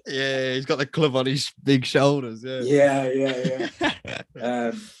late. Yeah, he's got the club on his big shoulders. Yeah.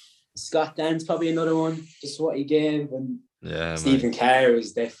 Scott Dan's probably another one, just what he gave. And Yeah, Stephen Carr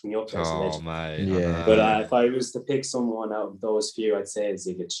is definitely up there. Oh, mate. Yeah. But if I was to pick someone out of those few, I'd say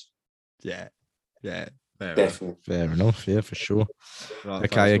Zigic. Yeah. Fair Definitely. Fair enough. Yeah, for sure. Right,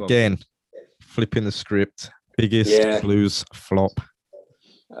 Okay, first one. again, flipping the script. Biggest Blues flop.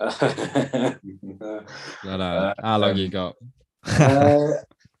 I know. How long you got?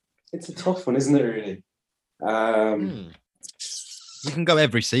 It's a tough one, isn't it, really? You can go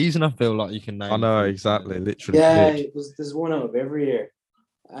every season. I feel like you can name. I know, exactly. Literally. Yeah, pick. there's one out of every year.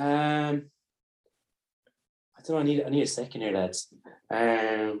 I don't know. I need a second here, lads.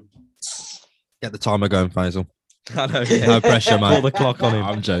 Get the timer going, Faisal. I know. No pressure, mate. Pull the clock on him.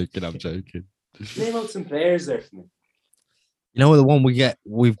 I'm joking. Name out some players there for me. You know the one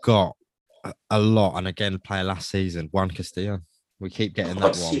we've got a lot, and again, player last season, Juan Castillo. We keep getting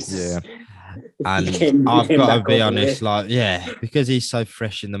that one. Jesus. Yeah. And I've came got to back be up honest, late. like, yeah, because he's so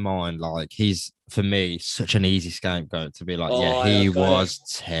fresh in the mind. Like, he's for me such an easy scapegoat to be like, Oh, he I've got was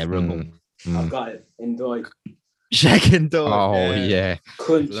terrible. I've got it. Enjoy. Second door. Oh, yeah.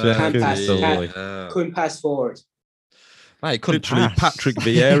 Couldn't Look pass. at Can't, the couldn't pass forward. Mate, couldn't Literally pass. Patrick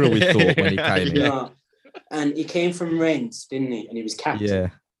Vieira, we thought, when he came in. No. And he came from Rennes, didn't he? And he was captain. Yeah.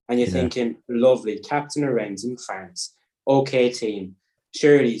 And you're Yeah. thinking, lovely, captain of Rennes in France. Okay, team.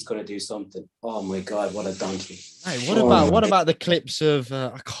 Surely he's going to do something. Oh my God, what a donkey! Hey, Oh. what about the clips of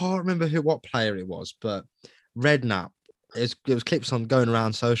I can't remember what player it was, but Redknapp. It was clips on going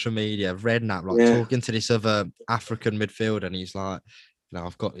around social media of Redknapp like Yeah. talking to this other African midfielder, and he's like,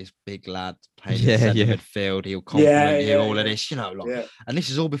 I've got this big lad playing Yeah, in centre yeah. midfield. He'll compliment you, yeah, all of yeah. this, like. Yeah, And this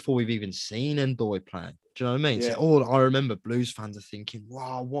is all before we've even seen Ndoye playing. Do you know what I mean? Yeah. So all I remember Blues fans are thinking,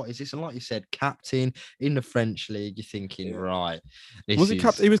 wow, what is this? And like you said, captain in the French league, you're thinking, Yeah. right. Was he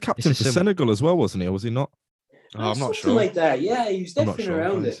captain? He was captain is for sim- Senegal as well, wasn't he? Or was he not? I'm not something sure. like that. Yeah, he was I'm not definitely sure,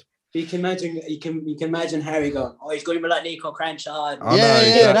 around guys. it. You can imagine. You can imagine Harry going, "Oh, he's going to be like Nico Cranshaw." I know,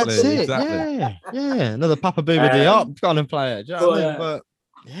 Yeah, that's exactly, it. exactly. Yeah. Another Papa Booba Diop kind of player. Do you know what I mean? but,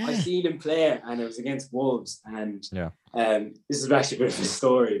 But I yeah. seen him play, and it was against Wolves. And Yeah. this is actually a bit of a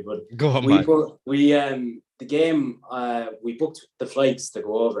story, but Go on, we mate. the game we booked the flights to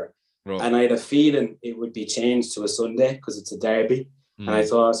go over, Right. and I had a feeling it would be changed to a Sunday because it's a derby. Mm. And I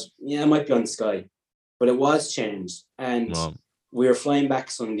thought, yeah, it might be on Sky, but it was changed, and Right. we were flying back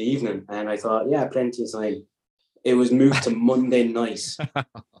Sunday evening, and I thought, yeah, plenty of time. It was moved to Monday night.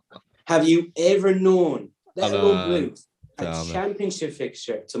 Have you ever known, let alone Blues, a Damn it. championship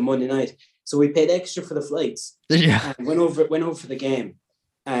fixture to Monday night? So we paid extra for the flights Yeah. and went over for the game,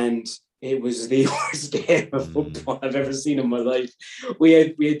 and it was the worst game of football I've ever seen in my life. We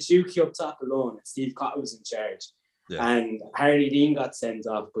had Dukey up top alone, and Steve Cotter was in charge, Yeah. and Harry Dean got sent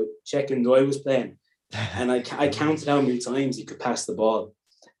off, but Check Doyle was playing, and I counted how many times he could pass the ball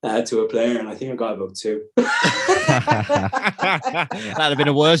to a player, and I think I got about 2. That'd have been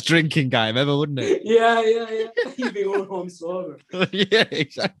a worse drinking game ever, wouldn't it? Yeah. He'd be all home sober. Yeah,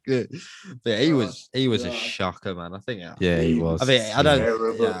 exactly. But he was a God. shocker, man. I think. Yeah, he was. I mean, I don't.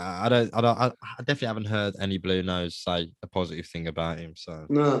 Terrible. Yeah, I definitely haven't heard any Blue Nose say a positive thing about him. So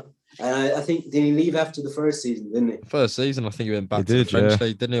No, and I think did he leave after the first season, didn't he? first season, I think he went back He to the did, French yeah.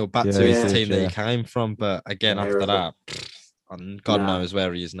 league, didn't he? Or back Yeah, to he his did, team that yeah. he came from. But again, after Terrible. that, and God Nah. knows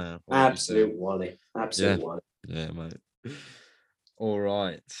where he is now. What he's Absolute doing. Wally. Absolute Yeah. Wally. Yeah, mate. All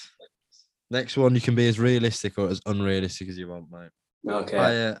right. Next one, you can be as realistic or as unrealistic as you want, mate.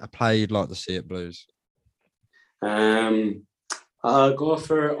 Okay. A player you'd like to see at Blues. I'll go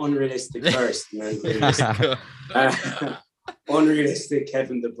for unrealistic first. And then realistic. Unrealistic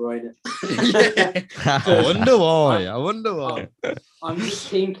Kevin De Bruyne. I wonder why. I'm just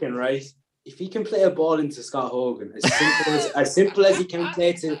thinking, right? If he can play a ball into Scott Hogan, as simple as he can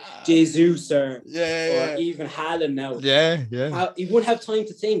play to Jesus or even Haaland now, he wouldn't have time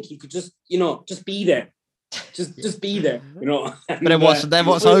to think. He could just be there. Just be there, But then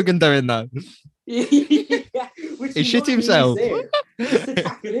what's Hogan doing though? Which He shit himself. Just to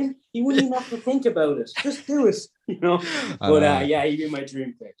tackle him. He wouldn't even have to think about it. Just do it, But yeah, he'd be my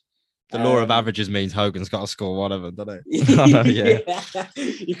dream pick. The law of averages means Hogan's got to score one of them, doesn't Yeah.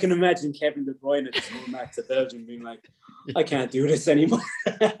 You can imagine Kevin De Bruyne just going back to Belgium being like, I can't do this anymore.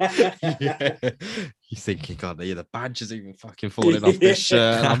 it? You thinking, God, the badge is even fucking falling off this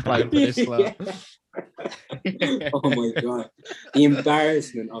shirt and I'm playing for this club. Oh my God. The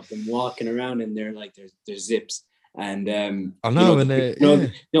embarrassment of them walking around in there like their zips. And I know,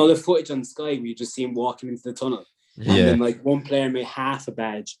 the footage on Sky where you just see him walking into the tunnel. and then like one player made half a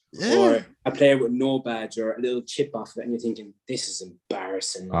badge, or a player with no badge, or a little chip off it, and you're thinking, this is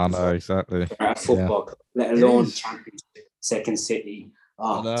embarrassing. I know, exactly. For a football club, let alone championship, second city.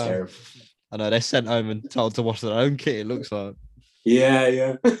 Oh, terrible. I know, they're sent home and told to wash their own kit, it looks like.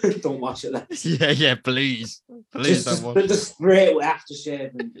 Yeah. Don't watch it, lads. Yeah, please. Please just don't watch the spray it with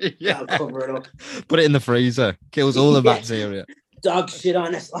aftershave and that'll cover it up. Put it in the freezer. Kills all the bacteria. Dog shit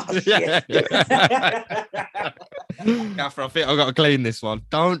on it. Oh, shit. Gaffer, I think I've got to clean this one.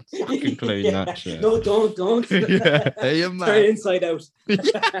 Don't fucking clean that shit. No, don't. Hey, man. Turn it inside out.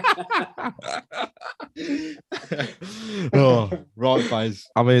 Oh, right, guys.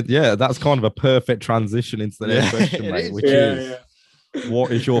 I mean, yeah, that's kind of a perfect transition into the next question, mate, which is,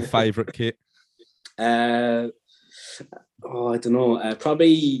 what is your favourite kit? I don't know.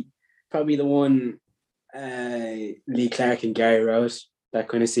 Probably the one Lee Clark and Gary Rowett, that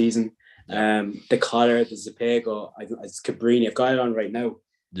kind of season. The collar, the Zapego, it's Cabrini. I've got it on right now.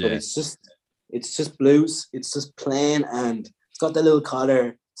 Yeah. But it's just blues. It's just plain, and it's got the little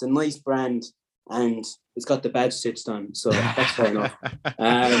collar. It's a nice brand, and it's got the badge stitched on. So that's fair enough.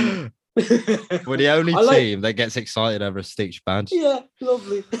 We're the only team that gets excited over a stitched badge. Yeah,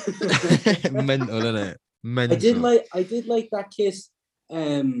 lovely. Mental, isn't it? Mental. I did like that kit.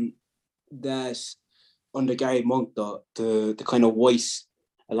 That under Gary Monk, though, the kind of white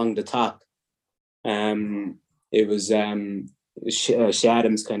along the top. It was Shea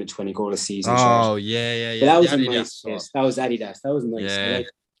Adams kind of 20 goal a season. Oh, shirt. yeah. But that was a nice kit. That was Adidas. That was nice. Yeah.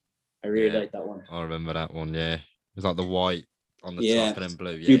 I really like that one. I remember that one, yeah. It was like the white on the top and then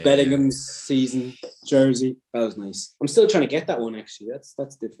blue. Yeah, Jude Bellingham's season jersey. That was nice. I'm still trying to get that one, actually.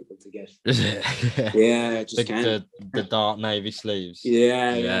 That's difficult to get. Yeah, I just can't. The dark navy sleeves.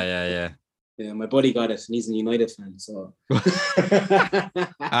 Yeah, my buddy got it, and he's a United fan. So,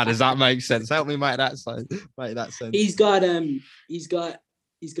 how does that make sense? Help me make that sense. He's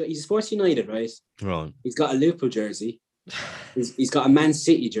Sports United, right? Right. He's got a Liverpool jersey. He's got a Man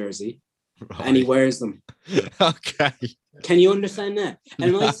City jersey, and he wears them. Okay. Can you understand that?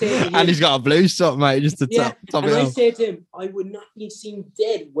 And I say to him, and he's got a blue sock, mate, just to top it off. I say to him, I would not be seen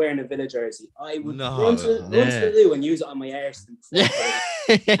dead wearing a Villa jersey. I would run to the loo and use it on my arse.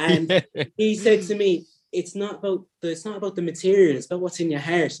 And he said to me, it's not about the material, it's about what's in your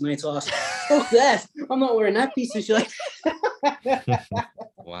heart. And I thought, fuck that, I'm not wearing that piece of shit.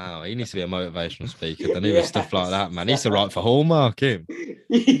 Wow, he needs to be a motivational speaker, doesn't he? With stuff like that, man. He needs to write for Hallmark, him.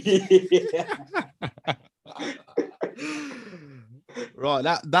 Right,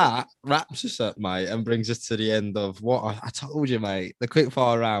 that wraps us up, mate, and brings us to the end of what I told you, mate. The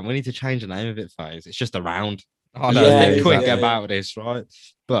quickfire round. We need to change the name of it, FaZe. It's just a round. I know, a bit quick about this, right?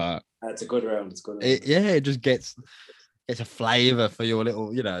 But that's a good round. It's good. It just gets a flavour for your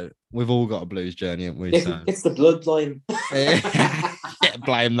little, we've all got a blues journey, haven't we? It's the bloodline.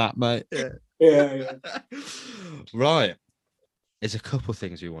 Blame that, mate. Yeah. Right. There's a couple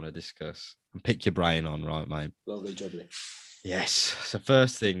things we want to discuss and pick your brain on, right, mate? Lovely, jubbly. Yes. So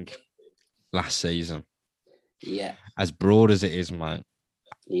first thing, last season. Yeah. As broad as it is, mate.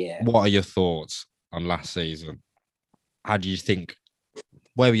 Yeah. What are your thoughts on last season? How do you think?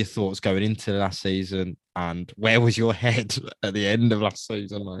 Where were your thoughts going into last season, and where was your head at the end of last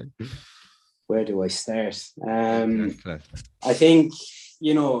season, mate? Where do I start? Exactly. I think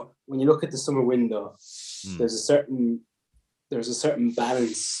when you look at the summer window, there's a certain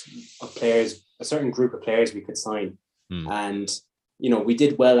balance of players, a certain group of players we could sign. And, we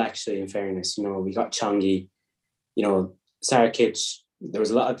did well, actually, in fairness. We got Chongi, Sarkic. There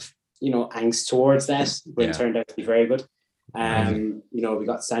was a lot of, angst towards that, but it turned out to be very good. We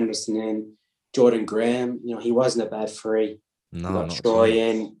got Sanderson in, Jordan Graham, he wasn't a bad free. No, we got Troy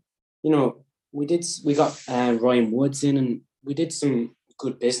in. We got Ryan Woods in, and we did some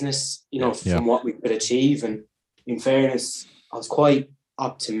good business, from what we could achieve. And in fairness, I was quite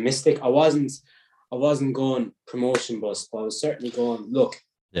optimistic. I wasn't going promotion bust, but I was certainly going, look.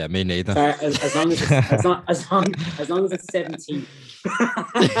 Yeah, me neither. As long as it's 17.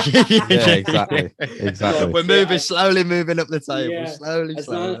 Yeah, exactly. We're slowly moving up the table. Yeah. Slowly.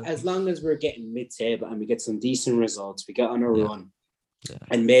 As long as we're getting mid-table and we get some decent results, we get on a run,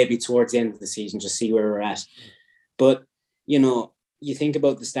 and maybe towards the end of the season, just see where we're at. But you think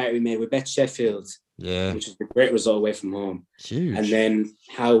about the start we made. We bet Sheffield, which was a great result away from home. Huge. And then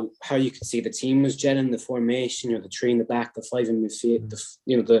how you could see the team was gelling, the formation, the three in the back, the five in midfield,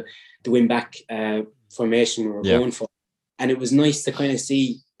 the win back formation we were going for. And it was nice to kind of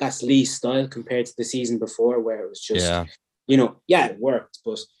see that's Lee's style compared to the season before, where it was just, it worked,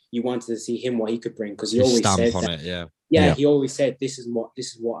 but you wanted to see him, what he could bring, because he always said that. He always said, this is what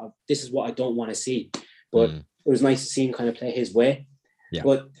I don't want to see. but Mm. it was nice to see him kind of play his way. Yeah.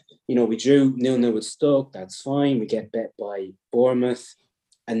 But, we drew 0-0 with Stoke. That's fine. We get bet by Bournemouth.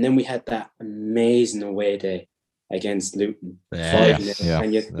 And then we had that amazing away day against Luton. Yeah. 5-0. Yeah.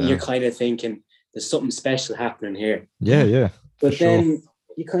 And you're kind of thinking, there's something special happening here. Yeah. But sure. then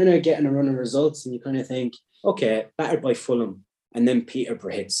you kind of get in a run of results and you kind of think, okay, battered by Fulham. And then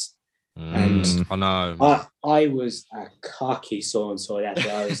Peterborough hits. And I know. I was a cocky so-and-so that day.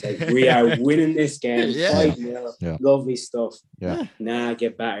 I was like, we are winning this game. Yeah. 5-0. Yeah. Lovely stuff. Yeah. Nah,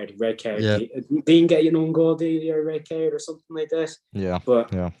 get battered. Red card. Yeah. Didn't get an own goal, did you? Or a red card or something like that. Yeah.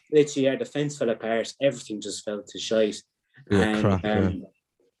 But Yeah. literally, our defence fell apart. Everything just fell to shite. Yeah, crap,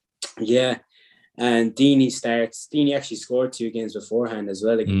 yeah. And Deeney starts. Deeney actually scored 2 games beforehand as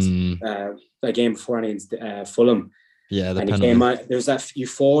well against a game beforehand against Fulham. Yeah, and he came on. There was that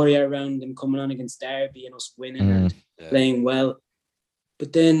euphoria around him coming on against Derby and us winning and playing well.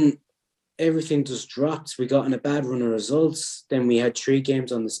 But then everything just dropped. We got in a bad run of results. Then we had 3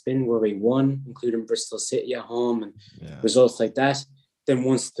 games on the spin where we won, including Bristol City at home and results like that. Then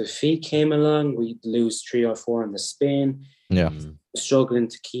once the defeat came along, we'd lose 3 or 4 on the spin. Yeah. Struggling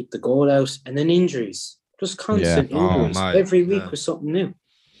to keep the goal out. And then injuries. Just constant injuries. Every week was something new.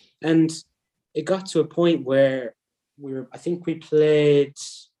 And it got to a point where I think we played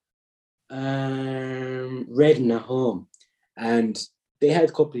Reading at home, and they had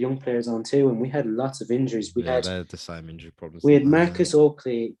a couple of young players on too, and we had lots of injuries. They had the same injury problems. We had Marcus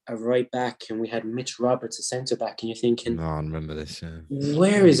Oakley, a right back, and we had Mitch Roberts, a centre back. And you're thinking, I remember this. Yeah.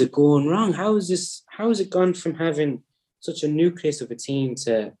 Where is it going wrong? How is this? How has it gone from having such a nucleus of a team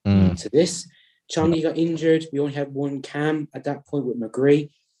to this? Chongi got injured. We only had one cam at that point with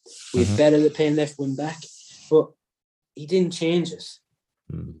McGree. We had better at playing left wing back, but he didn't change it.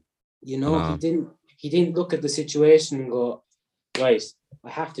 He didn't look at the situation and go, right, I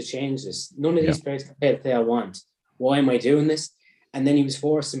have to change this. None of these players can play the play I want. Why am I doing this? And then he was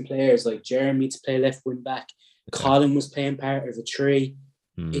forcing players like Jeremy to play left wing back. Colin was playing part of a tree.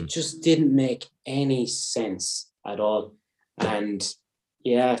 It just didn't make any sense at all. And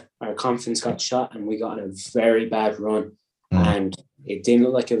our confidence got shot and we got in a very bad run. And it didn't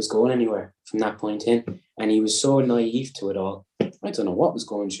look like it was going anywhere from that point in. And he was so naive to it all. I don't know what was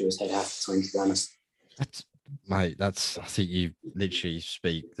going through his head half the time, to be honest. I think you literally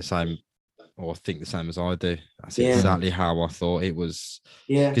speak the same or think the same as I do. That's exactly how I thought it was.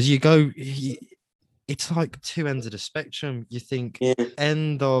 Yeah. Because it's like 2 ends of the spectrum. You think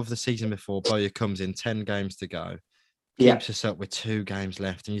end of the season before, Bowyer comes in, 10 games to go. Keeps us up with 2 games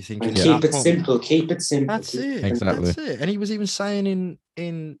left, and you think keep it simple. That's it. Exactly. That's it. And he was even saying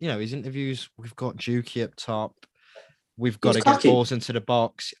in his interviews, we've got Juki up top, we've got to get balls into the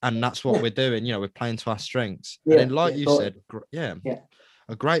box, and that's what we're doing. We're playing to our strengths. And then, like you said,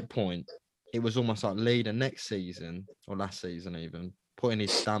 a great point. It was almost like leader next season or last season, even putting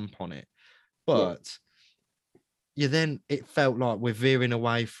his stamp on it. But then it felt like we're veering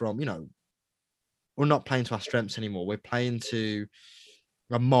away from we're not playing to our strengths anymore. We're playing to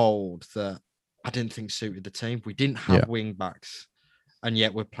a mold that I didn't think suited the team. We didn't have wing backs, and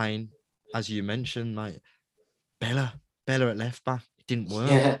yet we're playing, as you mentioned, like Bella at left back. It didn't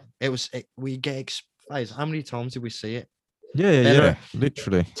work. Yeah. We get exposed. How many times did we see it? Yeah,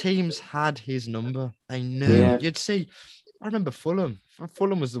 literally. Teams had his number. They knew. Yeah. You'd see. I remember Fulham.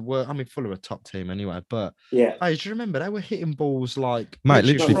 Fulham was the worst. I mean, Fulham were a top team anyway, but do you remember they were hitting balls like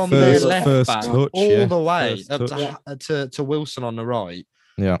literally from first, their left first back touch, all the way up to Wilson on the right.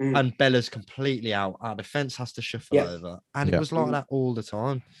 Yeah, and Bella's completely out. Our defense has to shuffle over, and it was like that all the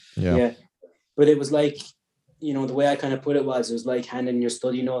time. Yeah, but it was like the way I kind of put it was like handing your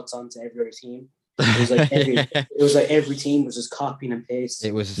study notes on to every other team. It was like every team was just copying and pasting.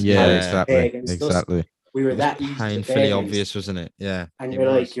 It was exactly. We were that easy painfully obvious, wasn't it? Yeah. And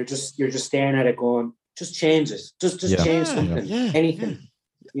you're like, you're just staring at it going, just change it. Just change something. Yeah. Anything.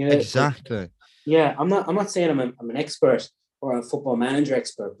 Exactly. Like, I'm not saying I'm an expert or a football manager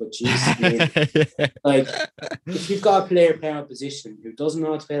expert, but like if you've got a player playing a position who doesn't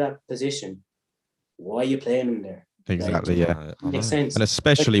know how to play that position, why are you playing him there? Exactly, Makes sense. And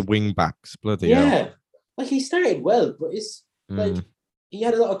especially wing backs, bloody hell. Like he started well, but it's like he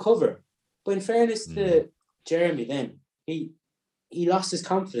had a lot of cover. But in fairness to Jeremy, then he lost his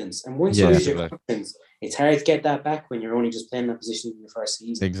confidence, and once you lose your confidence, it's hard to get that back when you're only just playing that position in your first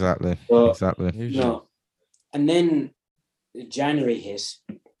season. Exactly. And then January hit,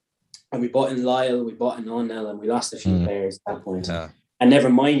 and we bought in Lyle, we bought in Onel, and we lost a few players at that point. Yeah. And never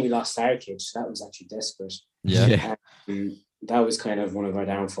mind, we lost Sarkic. That was actually desperate. Yeah. That was kind of one of our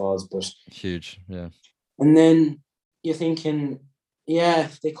downfalls, but huge. Yeah. And then you're thinking,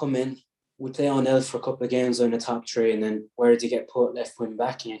 if they come in, we play on L for a couple of games in the top three, and then where do you get put left wing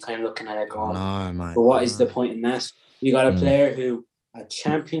back? And you're kind of looking at it going, No, mate. but what is the point in that? You got a player who at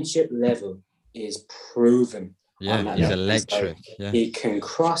championship level is proven. Yeah, he's electric. Yeah. He can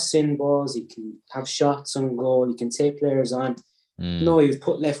cross in balls, he can have shots on goal, he can take players on. No, he was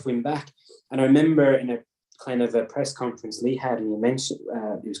put left wing back. And I remember in a kind of a press conference Lee had, and he mentioned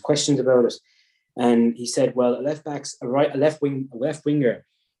he was questioned about it. And he said, well, a left winger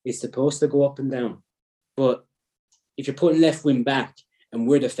is supposed to go up and down. But if you're putting left wing back and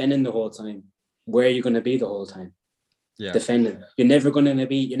we're defending the whole time, where are you going to be the whole time? Yeah. Defending. You're never going to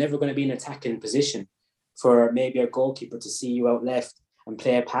be in an attacking position for maybe a goalkeeper to see you out left and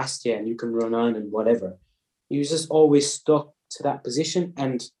play a past you and you can run on and whatever. He was just always stuck to that position.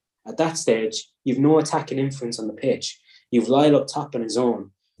 And at that stage, you've no attacking influence on the pitch. You've Lyle up top on his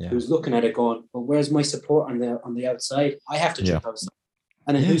own, who's looking at it going, well, where's my support on the outside? I have to jump outside.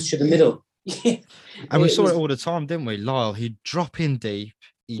 And then who's to the middle? And we saw it all the time, didn't we? Lyle, he'd drop in deep,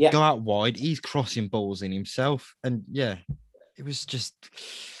 he'd go out wide, he's crossing balls in himself. And it was just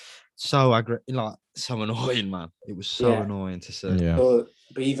so so annoying, man. It was so annoying to see. Yeah. But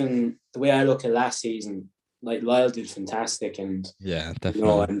even the way I look at last season, like Lyle did fantastic, and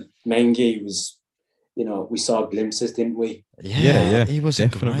definitely. And Mengi was, we saw glimpses, didn't we? Yeah. He was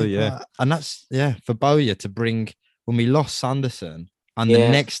definitely, great, and that's for Bowyer to bring when we lost Sanderson, and the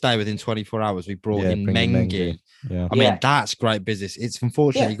next day within 24 hours we brought in Mengi. Yeah. I mean, that's great business. It's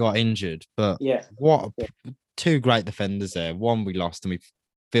unfortunate he got injured, but two great defenders there. One we lost, and we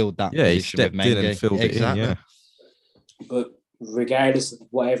filled that position he stepped with Mengi. in and filled it in, yeah. But regardless of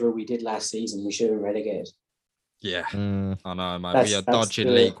whatever we did last season, we should have been relegated. Yeah, I know, mate. We are dodging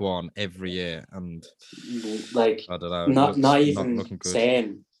League One every year, and I don't know. Not even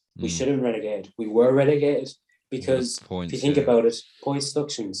saying we should have been relegated. We were relegated because if you think about it, point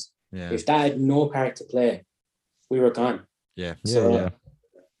deductions. Yeah. If that had no part to play, we were gone. Yeah.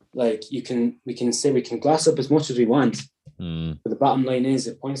 Like we can glass up as much as we want, but the bottom line is,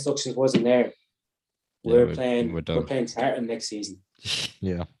 if point deductions wasn't there, we're playing Tartan next season.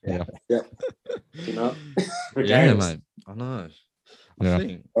 Yeah. Yeah, mate. I know. I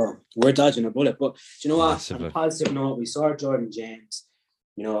think we're dodging a bullet, but do you know what? On a positive note, we saw Jordan James.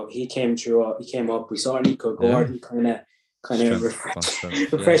 He came through. He came up. We saw Nico Gordon kind of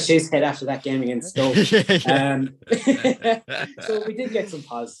refresh his head after that game against Stoke. So we did get some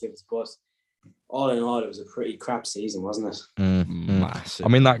positives, but all in all, it was a pretty crap season, wasn't it? Massive. I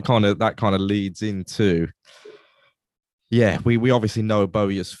mean, that kind of leads into. Yeah, we obviously know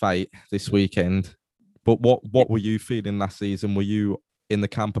Bowyer's fate this weekend, but what were you feeling last season? Were you in the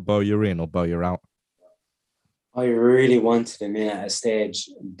camp of Bowyer in or Bowyer out? I really wanted him in at a stage,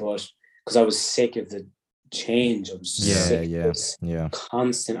 but because I was sick of the change, I was sick of this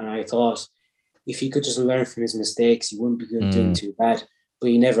constant, and I thought if he could just learn from his mistakes, he wouldn't be doing too bad.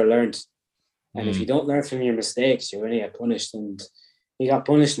 But he never learned, and if you don't learn from your mistakes, you're going to get punished, and he got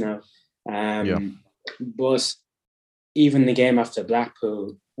punished now. But even the game after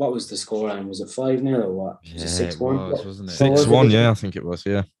Blackpool, what was the scoreline? Was it 5-0 or what? Was it 6-1? Wasn't it? 6-1, I think it was,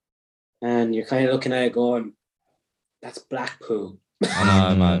 yeah. And you're kind of looking at it going, that's Blackpool. I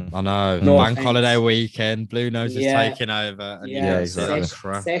know, man. I know. No Bank offense. holiday weekend, Blue Nose is taking over. And exactly.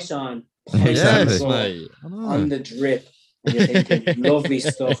 Session. Yes, mate. On the drip. And you're thinking, lovely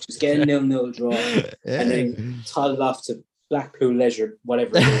stuff. Just get a 0-0 draw. And then toddle off to Blackpool Leisure,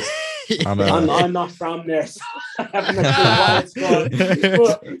 whatever it is. I'm not from there, so I haven't a clue what it's called.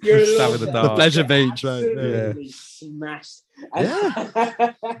 But you're the Pleasure Beach, right? Smashed.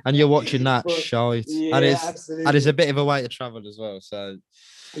 And you're watching that shite. And it's a bit of a way to travel as well. So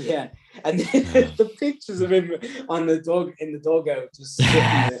and then the pictures of him in the dugout, just sitting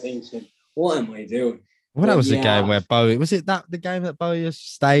there thinking, what am I doing? Well, that was the game where Bowie the game that Bowie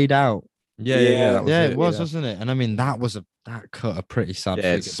stayed out? Yeah, it was, wasn't it? And I mean, that cut a pretty sad figure,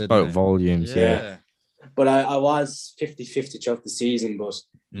 it spoke volumes. Yeah. But I was 50-50 throughout the season, but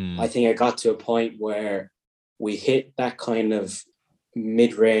I think I got to a point where we hit that kind of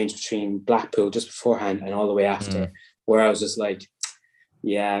mid-range between Blackpool just beforehand and all the way after, where I was just like,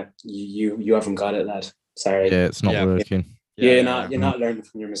 you haven't got it, lad. Sorry. Yeah, it's not working. You're not learning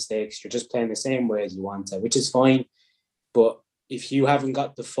from your mistakes. You're just playing the same way as you want to, which is fine. But if you haven't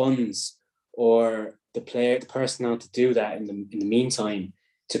got the funds or the personnel to do that in the meantime,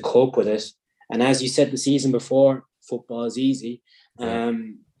 to cope with it. And as you said the season before, football is easy.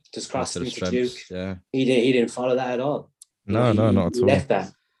 Just crossing to Duke. Yeah. He didn't follow that at all. No, not at all. Left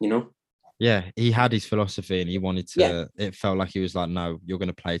that, Yeah, he had his philosophy and he wanted to. Yeah. It felt like he was like, "No, you're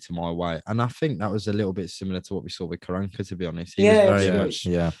going to play to my way," and I think that was a little bit similar to what we saw with Karanka. To be honest, he was Yeah, very Yeah, much.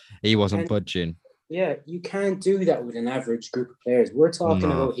 yeah, He wasn't And budging. yeah, you can't do that with an average group of players. We're talking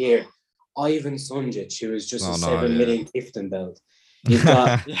No. about here Ivan Sunjic, who is just Oh, a no, 7 million Clifton belt. You've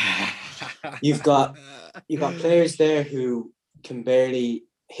got you've got players there who can barely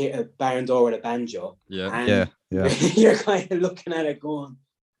hit a barn door with a banjo. Yeah. And yeah. you're kind of looking at it going,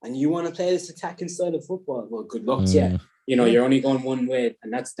 and you want to play this attacking style of football? Well, good luck to you. You know, you're only going one way,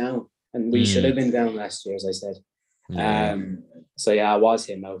 and that's down. And we should have been down last year, as I said. Yeah. So yeah, I was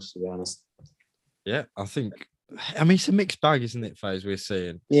him out, to be honest. Yeah, I think. I mean, it's a mixed bag, isn't it, Faze? We're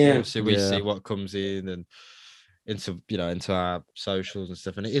seeing. Yeah. Obviously, we Yeah. see what comes in and into our socials and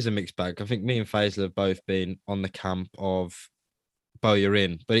stuff, and it is a mixed bag. I think me and Faisal have both been on the camp of Bowyer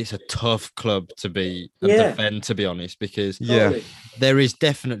in, but it's a tough club to be and Yeah. defend, to be honest, because Totally. there is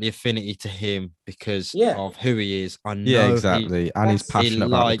definitely affinity to him because of who he is. I know Yeah, exactly. And he's passionate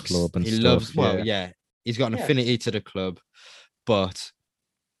about the club and he stuff. loves. Well, yeah, he's got an Yeah. affinity to the club, but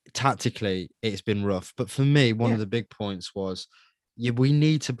tactically it's been rough. But for me, one of the big points was, we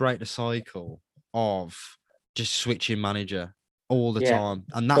need to break the cycle of just switching manager all the time,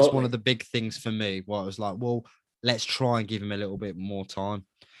 and that's one of the big things for me. Where I was like, well, let's try and give him a little bit more time.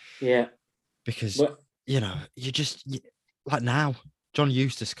 Yeah, because like now, John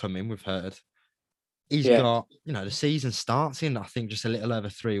Eustace coming. We've heard he's got the season starts in I think just a little over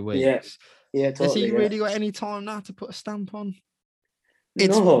 3 weeks. Yeah, totally. Has he really got any time now to put a stamp on?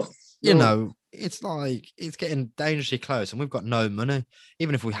 No. It's like it's getting dangerously close, and we've got no money.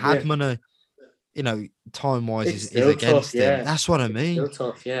 Even if we had money, time wise is against him. That's what I mean. It's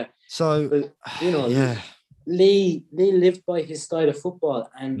still tough, yeah. So but, Lee lived by his style of football,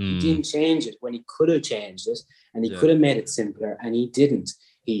 and he didn't change it when he could have changed it, and he could have made it simpler, and he didn't.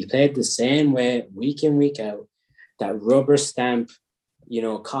 He played the same way week in, week out. That rubber stamp,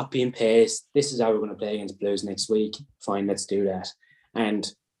 copy and paste. This is how we're going to play against Blues next week. Fine, let's do that. And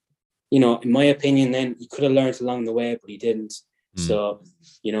in my opinion, then he could have learned along the way, but he didn't. So,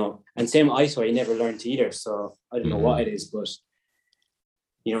 and same ISO, he never learned either. So I don't know what it is, but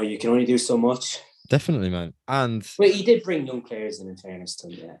you can only do so much. Definitely, mate. And he did bring young players in fairness to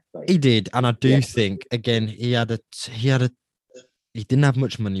him, he did, and I do think again he didn't have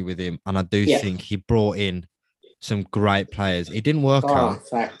much money with him, and I do think he brought in some great players. It didn't work out.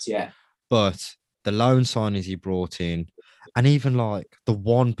 Fact, yeah. But the loan signings he brought in, and even like the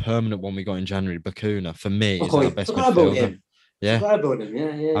one permanent one we got in January, Bakuna, for me is our best midfielder. Yeah. About him.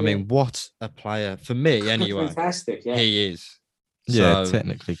 Yeah. I mean, what a player for me, anyway. Fantastic. Yeah. He is. Yeah,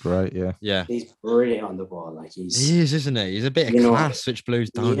 technically great. Yeah. Yeah. He's brilliant on the ball. Like he is, isn't he? He's a bit of class, which Blues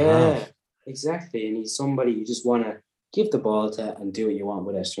don't have. Yeah, exactly. And he's somebody you just want to give the ball to and do what you want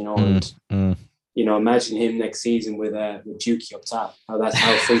with it. And imagine him next season with Juki up top. How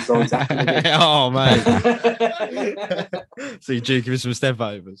free throws that can be. Oh man. See Juki with some step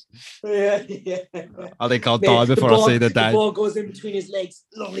overs. Yeah. I think I'll die before I see the day. The ball goes in between his legs.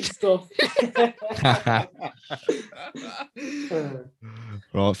 Lovely stuff.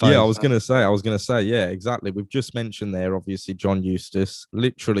 Right, yeah, I was gonna say, yeah, exactly. We've just mentioned there, obviously, John Eustace.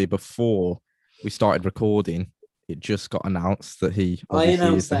 Literally before we started recording, it just got announced that he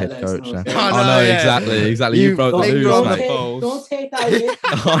obviously is the head coach now. I know, exactly. You broke the news, mate. Don't take that away.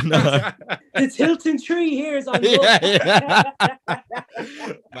 Oh no. The Tilton tree here is on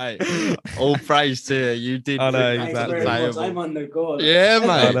mate. All praise to you. You did. I know, exactly. I'm on the goal. Yeah,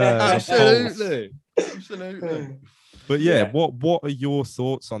 mate. Absolutely. Absolutely. But what are your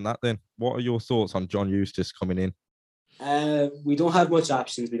thoughts on that then? What are your thoughts on John Eustace coming in? We don't have much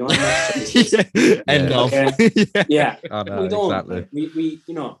options. We don't have much choices. End of. Yeah. I know, we don't. Exactly. We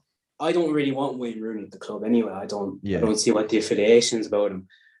I don't really want Wayne Rooney at the club anyway. I don't see what the affiliation's about him.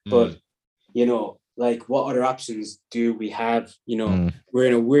 But like what other options do we have? We're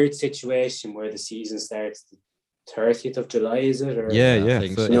in a weird situation where the season starts the 30th of July, is it? Or, I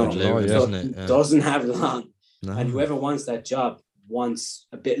think so. isn't it? Yeah. Doesn't have long. No. And whoever wants that job wants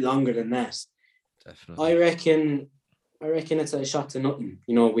a bit longer than that. Definitely. I reckon it's a shot to nothing.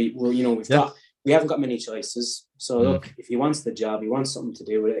 We haven't got many choices. So look, if he wants the job, he wants something to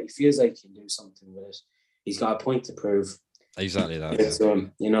do with it. He feels like he can do something with it. He's got a point to prove. Exactly that.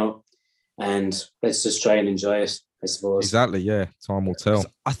 And let's just try and enjoy it, I suppose. Exactly, yeah. Time will tell.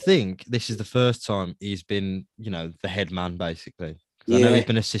 I think this is the first time he's been, the head man basically. I know he's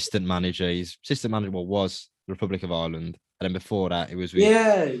been assistant manager. He's assistant manager. Was the Republic of Ireland, and then before that, it was with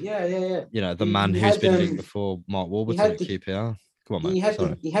the man who's been linked before, Mark Warburton at QPR. Come on, man. He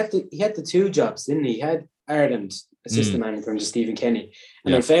had the two jobs, didn't he? He had Ireland assistant manager under Stephen Kenny,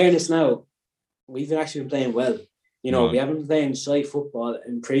 and in fairness, now we've actually been playing well. You know, Right. we haven't been playing shy football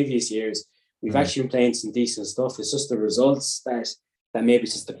in previous years. We've actually been playing some decent stuff. It's just the results that maybe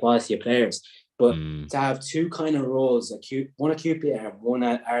it's just the quality of players. But to have two kind of roles, one at QPR, one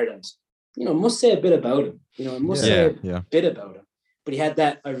at Ireland, you know, must say a bit about him. You know, it must say a bit about him. But he had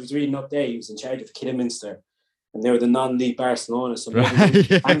that. I was reading up there. He was in charge of Kidderminster, and they were the non-league Barcelona. So maybe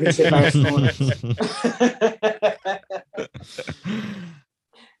Championship Barcelona.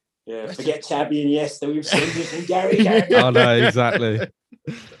 Yeah, forget Xabi and Iniesta. We've seen it from Gary. Oh no, exactly.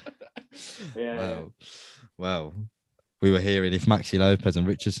 Yeah. Well, we were hearing if Maxi Lopez and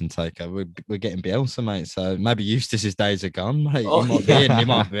Richardson take over, we're getting Bielsa, mate. So maybe Eustace's days are gone, mate. Oh, he might be in, he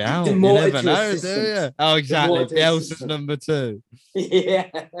might be out. You Demoted never to know, do assistant. you? Oh, exactly. Demoted to Bielsa's assistant. number 2. Yeah.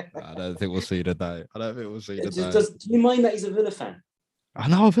 I don't think we'll see the day. Do you mind that he's a Villa fan? I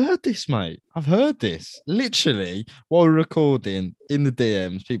know, I've heard this, mate. I've heard this. Literally, while we're recording in the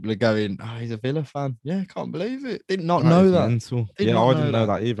DMs, people are going, "Oh, he's a Villa fan." Yeah, can't believe it. Did not know that. Mental. Did Yeah, not I know didn't know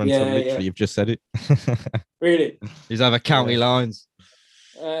that. that either until Yeah, literally yeah. you've just said it. Really? He's over county Yeah. lines.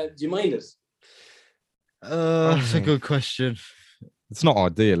 Do you mind it? That's a good question. It's not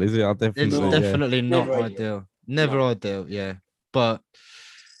ideal, is it? I It's definitely. No. definitely not Never ideal. ideal. Never No. ideal. Yeah, but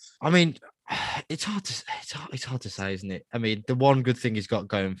I mean, it's hard to say, isn't it? I mean, the one good thing he's got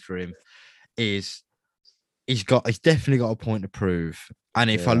going for him is he's definitely got a point to prove. And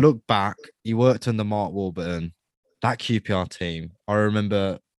if I Yeah. look back, he worked under Mark Warburton, that QPR team. I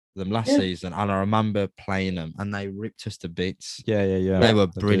remember them last Yeah. season, and I remember playing them, and they ripped us to bits. Yeah. They were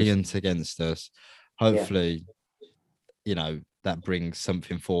did. brilliant against us. Hopefully, you know, that brings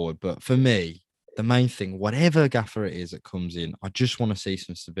something forward. But for me, the main thing, whatever gaffer it is that comes in, I just want to see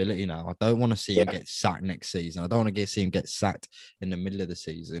some stability now. I don't want to see him get sacked next season. I don't want to see him get sacked in the middle of the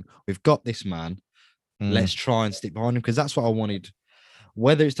season. We've got this man. Let's try and stick behind him, because that's what I wanted.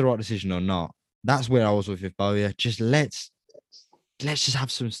 Whether it's the right decision or not, that's where I was with Bowyer. Just let's just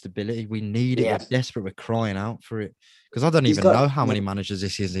have some stability. We need it. Yeah. We're desperate. We're crying out for it. Because I don't He's even got- know how many managers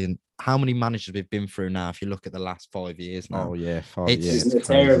this is in. How many managers we've been through now? If you look at the last 5 years now, Oh yeah, It's- yeah. Isn't it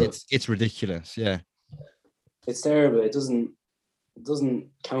crazy. terrible? it's ridiculous. Yeah. It's terrible. It doesn't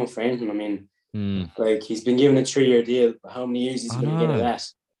count for anything. I mean, Mm, like, he's been given a 3-year deal, but how many years is he I going to get of know. that?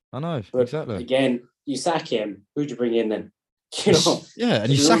 I know But exactly. again, you sack him. Who'd you bring in then? You know. Yeah, and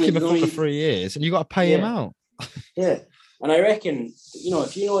you there's sack only- him there's for only- 3 years, and you got to pay him Yeah. out. Yeah, and I reckon, you know,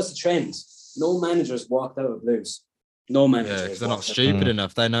 if you know it's a trend, no managers walked out of Blues. No Yeah, managers. because they're not walked out. stupid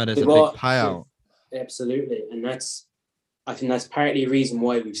enough. They know there's They've a big all- payout. Absolutely, and I think that's partly the reason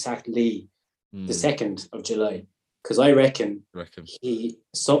why we've sacked Lee the 2nd of July, because I reckon Reckon.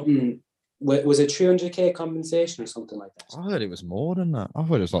 was it 300k compensation or something like that? I heard it was more than that. I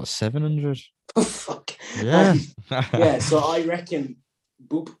thought it was like 700. Oh fuck. Yeah. Yeah, so I reckon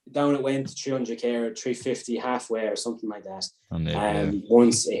boop down it went to 300k or 350 halfway or something like that. I knew, yeah.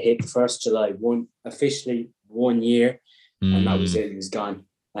 Once it hit the 1st July, officially 1 year, and that was Mm, it. He was gone.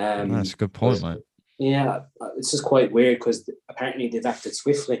 That's a good point, mate. Yeah, it's just quite weird because apparently they've acted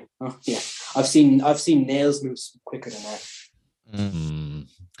swiftly. Oh, yeah, I've seen nails move quicker than that. Mm.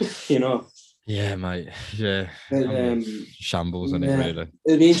 You know, Yeah, mate. Yeah. But, I mean, shambles on it, yeah. really.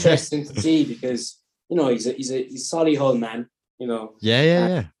 it'll be interesting to see because you know he's a Solihull man. You know,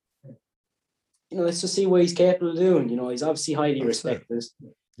 Yeah. you know, let's just see what he's capable of doing. You know, he's obviously highly That's it. respected,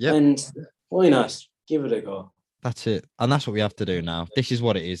 Yep. and why not give it a go? That's it. And that's what we have to do now. This is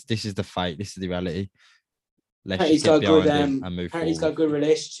what it is. This is the fate. This is the reality. Let's Apparently just get behind him and move apparently forward. he's got a good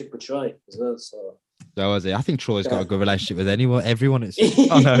relationship with Troy as well. So So was it? I think Troy's got Yeah. a good relationship with everyone. It's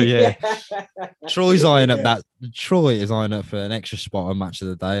Oh, no, yeah. Troy's eyeing up Yeah. that. Troy is eyeing up for an extra spot on Match of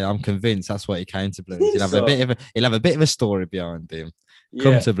the Day. I'm convinced that's what he came to Blues. think He'll have so. a bit of a story behind him.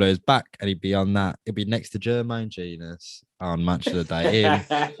 Come to Blues back, and he'd be on that. He'd be next to Jermaine Genius on Match of the Day. Him,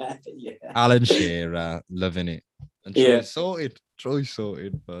 yeah. Alan Shearer, loving it. And Troy's Yeah. sorted. Troy's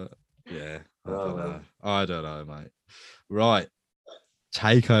sorted, but yeah, Oh, I don't know, mate. Right,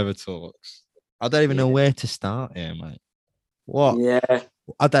 takeover talks. I don't even know Yeah. where to start here, mate. What? Yeah.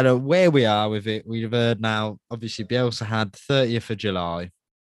 I don't know where we are with it. We've heard now, obviously, Bielsa had 30th of July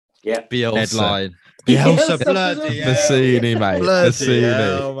Yeah. Bielsa. deadline. Bielsa, Bielsa, bloody hell. Bassini, mate. Bloody Bassini.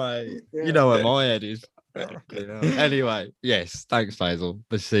 hell, mate. Yeah. You know where my head is. Fucking hell. Anyway, yes, thanks, Faisal.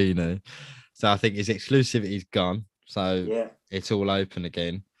 Bassini. So I think his exclusivity's gone. So Yeah. it's all open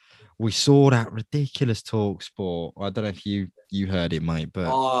again. We saw that ridiculous talk sport. I don't know if you heard it, mate, but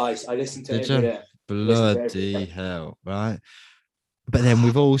Oh, I listened to Did it you? every day. bloody everything. hell, right? But then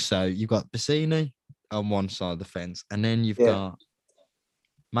you've got Bassini on one side of the fence, and then you've Yeah. got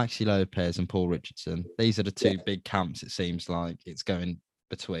Maxi Lopez and Paul Richardson. These are the two Yeah. big camps, it seems like it's going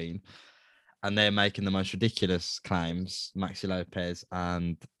between. and they're making the most ridiculous claims, Maxi Lopez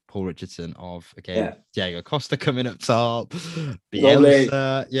and Paul Richardson, of again Diego Costa coming up top, Lovely.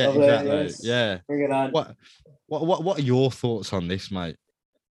 Bielsa. Yeah, Lovely, exactly. yes. Yeah. Bring it on. What are your thoughts on this, mate?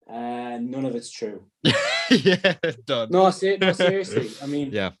 None of it's true. Yeah, done. No, seriously. I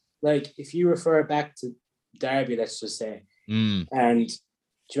mean, yeah. Like if you refer back to Derby, let's just say, Mm. and do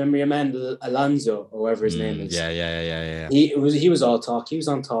you remember your man Alonso or whatever his name is? Yeah. He was all talk. He was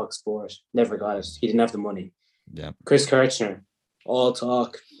on Talk Sport. Never got it. He didn't have the money. Yeah. Chris Kirchner, all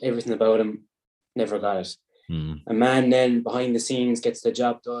talk, everything about him. Never got it. Mm. A man then behind the scenes gets the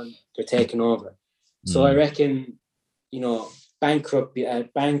job done. They're taking over. So I reckon, bankrupt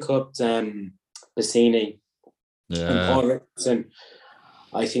Bassini and Paul Richardson.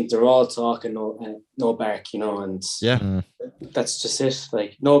 I think they're all talking no bark, and that's just it.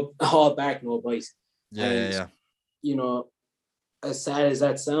 Like no all bark, no bite. Yeah. As sad as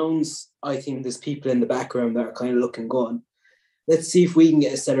that sounds, I think there's people in the background that are kind of looking, going, let's see if we can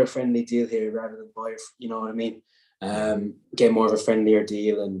get a seller friendly deal here rather than buy. You know what I mean? Get more of a friendlier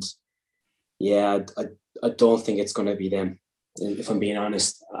deal, and I don't think it's going to be them. If I'm being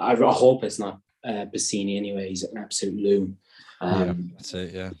honest, I hope it's not Bassini anyway. He's an absolute loon. That's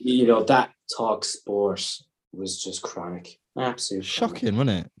it. Yeah. That Talk Sport was just chronic. Absolutely shocking,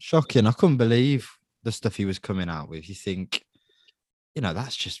 wasn't it? Shocking. I couldn't believe the stuff he was coming out with. You think,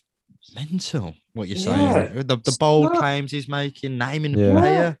 that's just mental. What you're saying, the bold claims he's making, naming the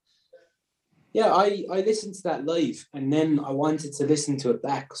player. Yeah, I listened to that live, and then I wanted to listen to it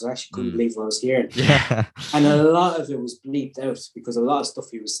back because I actually couldn't believe what I was hearing. Yeah, and a lot of it was bleeped out because a lot of stuff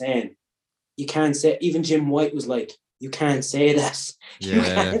he was saying, you can't say. Even Jim White was like, "You can't say that. You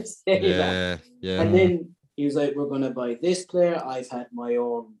can't say that." Yeah. And then he was like, "We're going to buy this player. I've had my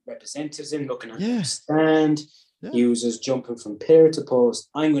own representatives in looking at the stand. Users jumping from pillar to post.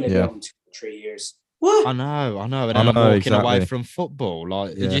 I'm going to be out in 2 or 3 years." What? I know. And then I'm walking away from football.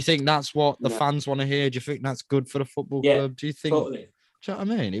 Like, do you think that's what the fans want to hear? Do you think that's good for the football club? Do you think? Totally. Do you know what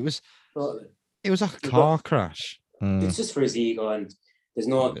I mean? It was. Totally. It was like a car crash. It's just for his ego, and there's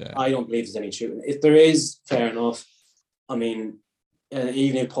no. I don't believe there's any truth. If there is, fair enough. I mean,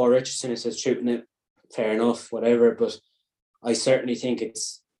 even if Paul Richardson says truth in it, fair enough, whatever. But I certainly think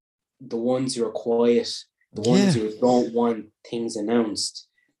it's the ones who are quiet, the ones who don't want things announced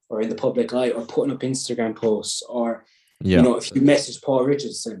or in the public eye or putting up Instagram posts or, if you message Paul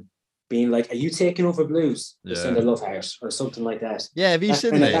Richardson being like, are you taking over Blues? Send a love heart or something like that. Yeah, have you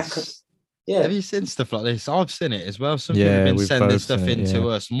seen this? Have you seen stuff like this? I've seen it as well. Some people have been sending stuff into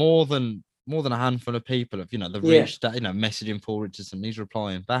us more than a handful of people have, they've reached out, messaging Paul Richardson, he's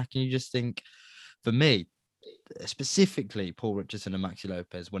replying back. And you just think, for me, specifically, Paul Richardson and Maxi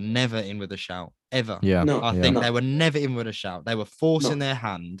Lopez were never in with a shout, ever. Yeah. I think they were never in with a shout. They were forcing their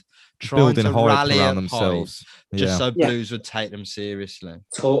hand, trying building to hype rally around themselves, just so Blues would take them seriously.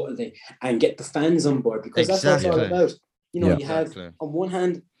 Totally. And get the fans on board, because that's what it's all about. You have, on one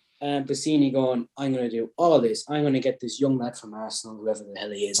hand, Bassini going, I'm going to do all this. I'm going to get this young lad from Arsenal, whoever the hell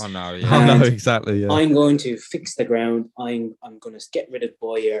he is. I know, exactly. Yeah. I'm going to fix the ground. I'm going to get rid of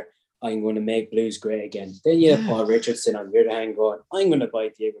Boyer. I'm going to make Blues great again. Then you have Paul Richardson on the other hand going, I'm going to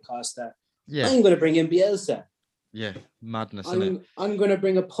buy Diego Costa. Yeah. I'm going to bring in Bielsa. Yeah, madness, isn't it? I'm going to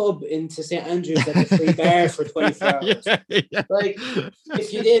bring a pub into St. Andrews at a free bar for 24 hours. Like,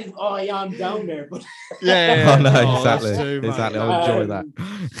 if you did, I'm down there. But exactly. I'll enjoy that.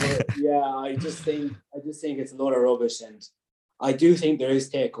 I just think it's a lot of rubbish, and I do think there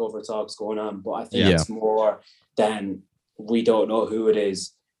is takeover talks going on, but I think it's more than we don't know who it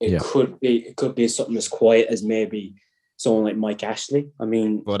is. It could be something as quiet as maybe someone like Mike Ashley. I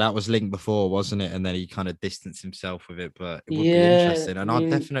mean, well, that was linked before, wasn't it? And then he kind of distanced himself with it, but it would be interesting. And I'd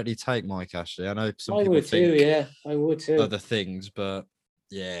definitely take Mike Ashley. I know some people think I would too. Other things, but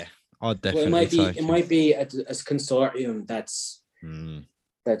I'd definitely it might be a consortium that's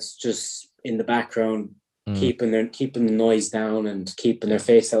just in the background, keeping the noise down and keeping their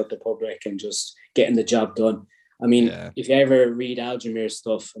face out to the public and just getting the job done. I mean, if you ever read Algemir's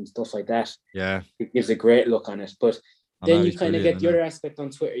stuff and stuff like that, it gives a great look on it. But then you kind of get the other aspect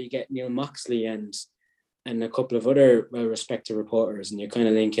on Twitter. You get Neil Moxley and a couple of other well-respected reporters, and you're kind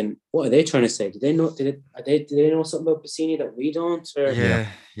of thinking, what are they trying to say? Do they know? Do they know something about Bassini that we don't?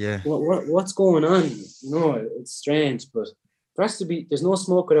 Or, what's going on? No, it's strange, but there has to be. There's no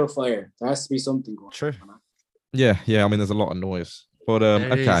smoke without fire. There has to be something going on. Yeah. I mean, there's a lot of noise. But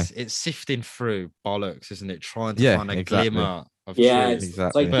it's sifting through bollocks, isn't it? Trying to find a glimmer of truth.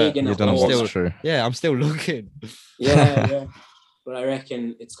 Exactly. It's like you don't know what's true. Yeah, I'm still looking. But I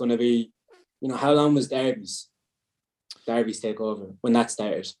reckon it's going to be, how long was Derby's takeover when that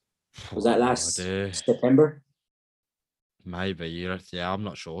started? Was that last September? Maybe. Yeah, I'm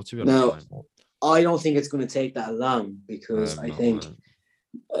not sure, to be honest. No, I don't think it's going to take that long because I think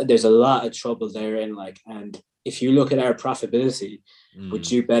there's a lot of trouble therein. And if you look at our profitability with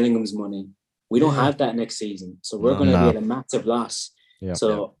Jude Bellingham's money, we don't have that next season. So we're going to be at a massive loss. Yeah.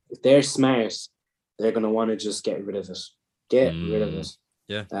 So if they're smart, they're going to want to just get rid of it. Rid of it.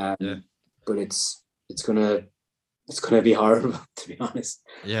 Yeah. But it's gonna be horrible, to be honest.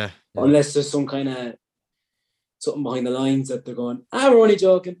 Yeah. Unless there's some kind of something behind the lines that they're going, we're only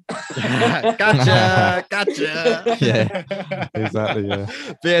joking. Gotcha. Yeah, exactly. Yeah.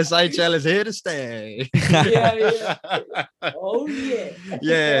 BSHL is here to stay. Yeah. Oh yeah.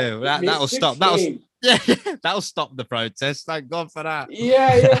 Yeah, that'll stop. That'll stop the protest. Thank God for that.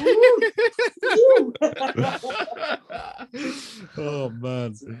 Yeah. Oh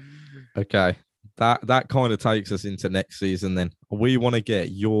man. Okay. That kind of takes us into next season then. We want to get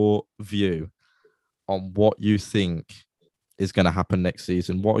your view on what you think is going to happen next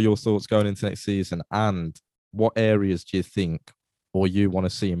season. What are your thoughts going into next season? And what areas do you think or you want to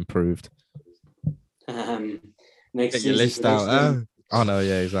see improved? Next Get your list out. Oh no,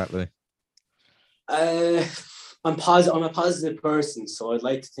 yeah, exactly. I'm a positive person, so I'd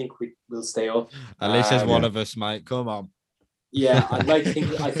like to think we'll stay up. At least there's one of us, mate. Come on. Yeah, I'd like to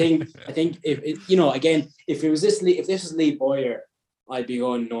think. I think if if this was Lee Boyer, I'd be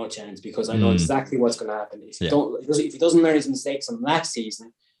going no chance because I know exactly what's going to happen. If he doesn't learn his mistakes from last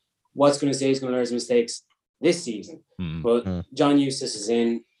season, what's going to say he's going to learn his mistakes this season. But John Eustace is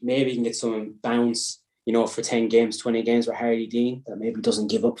in. Maybe he can get some bounce, for 10 games, 20 games with Harry Dean that maybe doesn't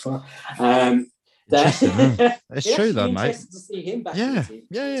give up for. It's true though, mate. To see him back yeah,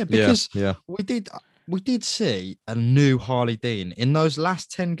 because we did see a new Harley Dean in those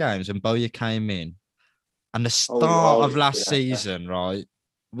last 10 games when Bowyer came in. And the start of last season, right?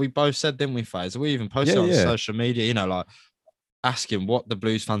 We both said, didn't we, Faze? We even posted on social media, asking what the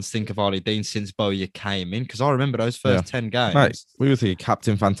Blues fans think of Harley Dean since Bowyer came in. Because I remember those first 10 games. Mate, we were thinking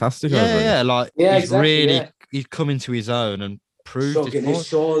Captain Fantastic. He's come into his own and proved Shrugging his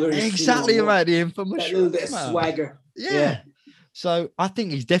shoulders. Exactly, mate. The infamous that little bit of swagger. Yeah. So I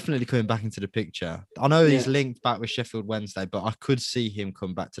think he's definitely coming back into the picture. I know he's linked back with Sheffield Wednesday, but I could see him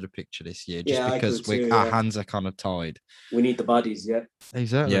come back to the picture this year just because our hands are kind of tied. We need the bodies,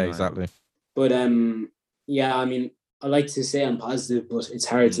 Exactly. Yeah, exactly. But I like to say I'm positive, but it's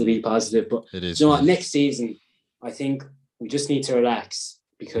hard to be positive. But it is. You know what? Next season, I think we just need to relax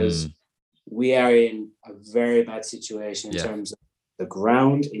because we are in a very bad situation in terms of the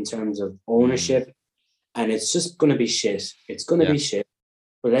ground, in terms of ownership. And it's just going to be shit. It's going to be shit.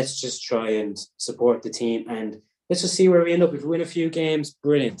 But let's just try and support the team. And let's just see where we end up. If we win a few games,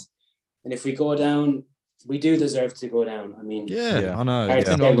 brilliant. And if we go down, we do deserve to go down. I mean... Yeah. I know.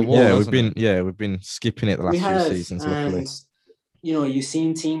 We've been skipping it the last few seasons, luckily. You've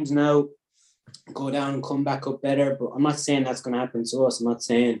seen teams now go down and come back up better. But I'm not saying that's going to happen to us. I'm not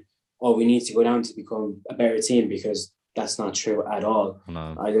saying, we need to go down to become a better team because that's not true at all.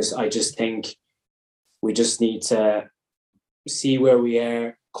 No. I just think... We just need to see where we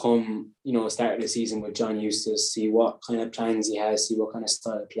are come, start of the season with John Eustace, see what kind of plans he has, see what kind of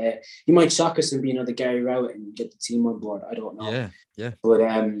style of play. He might shock us and be another Gary Rowett and get the team on board. I don't know. Yeah. But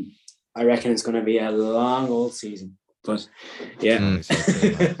I reckon it's going to be a long old season. But, yeah.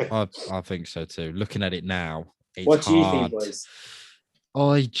 I think so too. Looking at it now, it's what do you hard. think, boys?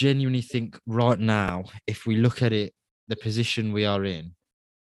 I genuinely think right now, if we look at it, the position we are in,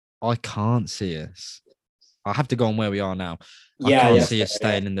 I can't see us. I have to go on where we are now. I can't see us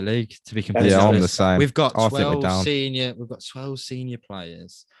staying in the league, to be completely honest. I'm the same. We've got 12 senior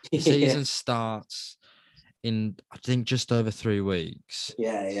players. The season starts in, I think, just over 3 weeks.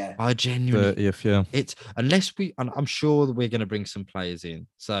 Yeah. I genuinely... It's unless and I'm sure that we're going to bring some players in.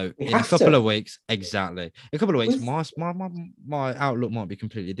 So in a couple of weeks, exactly. In a couple of weeks, my outlook might be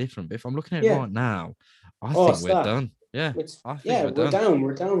completely different. But if I'm looking at it right now, I think we're done. Yeah, we're down.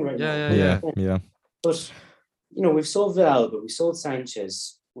 We're down right now. Yeah. But we've sold Villalba, we sold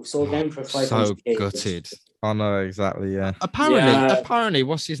Sanchez, we've sold them for 500. So gutted. I know exactly. Yeah. Apparently,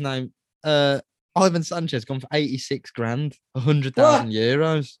 what's his name? Ivan Sanchez gone for 86 grand, 100,000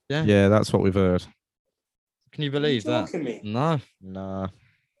 euros. Yeah. Yeah, that's what we've heard. Can you believe that? Me? No.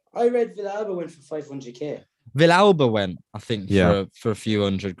 I read Villalba went for 500k. Villalba went, I think, for a few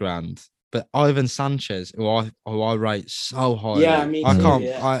 $100,000. But Ivan Sanchez, who I rate so highly,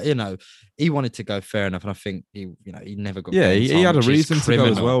 he wanted to go fair enough, and I think he never got. Yeah, he had a reason to go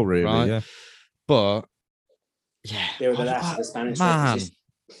as well, really. Right? Yeah, but they were the last of the Spanish.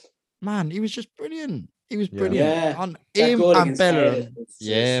 Man, he was just brilliant. He was brilliant. Yeah. On That him goal and against Bellerin. Cardiff was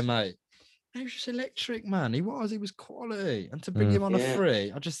Yeah, just- mate. He was just electric, man. He was quality. And to bring him on a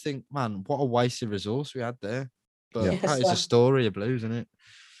free, I just think, man, what a wasted resource we had there. But Yeah, that is a story of Blues, isn't it?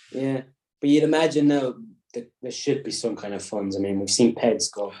 Yeah. But you'd imagine now that there should be some kind of funds. I mean, we've seen Peds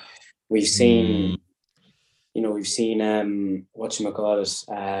go. We've seen, we've seen Bella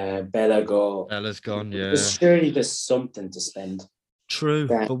go. Bella's gone, yeah. Surely there's something to spend. True.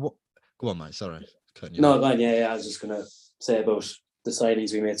 But what? Go on, mate. Sorry. No, go on. Yeah. I was just going to say about the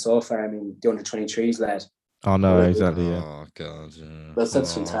signings we made so far. I mean, the under-23s lad. Oh, no, exactly, yeah. Oh, God, yeah.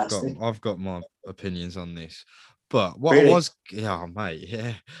 That's fantastic. I've got my opinions on this. But what I was, mate,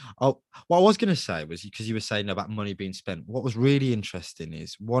 yeah. What I was going to say was, because you were saying about money being spent, what was really interesting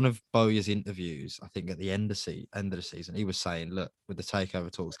is one of Bowyer's interviews, I think at the end of the season, he was saying, look, with the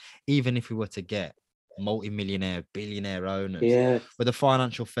takeover talks, even if we were to get multi-millionaire, billionaire owners, with the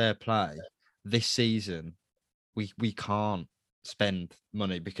financial fair play, this season, we can't spend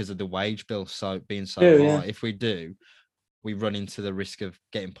money because of the wage bill being so high. Yeah. If we do, we run into the risk of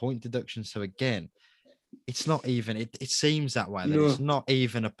getting point deductions. So again, it's not even, it seems that way. That it's not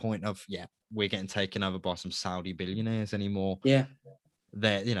even a point of, we're getting taken over by some Saudi billionaires anymore. Yeah.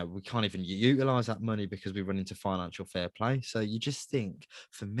 We can't even utilize that money because we run into financial fair play. So you just think,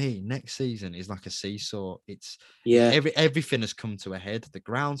 for me, next season is like a seesaw. It's everything has come to a head. The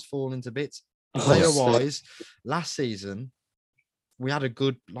ground's falling to bits. Player-wise, last season, we had a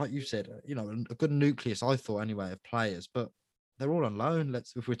good, like you said, a good nucleus, I thought anyway, of players, but they're all on loan.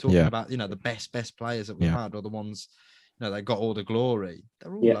 If we're talking about, the best players that we've had, or the ones, they got all the glory,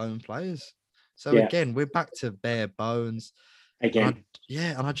 they're all loan players. So again, we're back to bare bones. Again.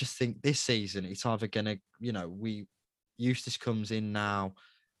 And I just think this season, it's either going to, Eustace comes in now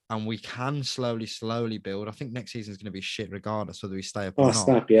and we can slowly build. I think next season is going to be shit regardless whether we stay up or not.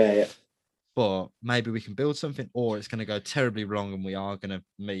 Snap, yeah. But maybe we can build something, or it's going to go terribly wrong and we are going to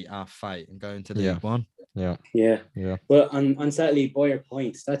meet our fate and go into League One. Yeah. Well, on sadly, Bowyer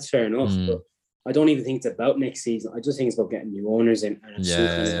points, that's fair enough. But I don't even think it's about next season. I just think it's about getting new owners in.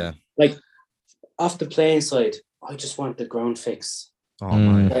 And like, off the playing side, I just want the ground fix. Oh,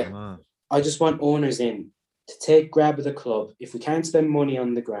 man. I just want owners in to take grab of the club. If we can't spend money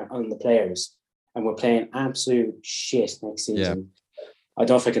on the ground, on the players, and we're playing absolute shit next season, I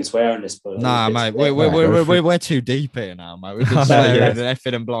don't know if I can swear on this, but mate, we're too deep here now, mate. We've been swearing and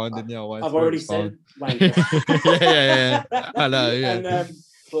effing and blinding the old way. I've already said yeah. I know, yeah. And,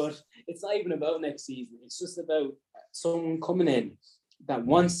 but it's not even about next season. It's just about someone coming in that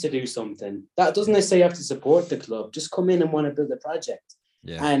wants to do something. That doesn't necessarily have to support the club. Just come in and want to build a project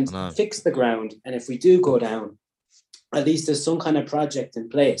and fix the ground. And if we do go down, at least there's some kind of project in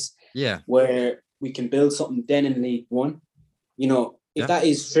place. Yeah. Where we can build something then in League One. If that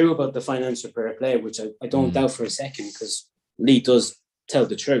is true about the financial fair play, which I don't doubt for a second, because Lee does tell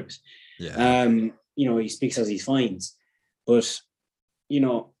the truth. Yeah. He speaks as he finds. But,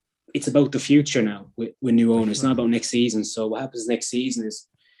 it's about the future now with new owners. It's not about next season. So what happens next season is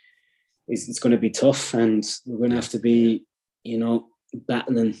it's going to be tough, and we're going to have to be,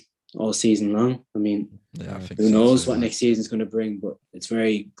 battling all season long. I mean, who knows what next season is going to bring, but it's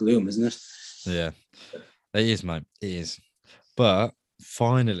very gloom, isn't it? Yeah, it is, mate. It is. But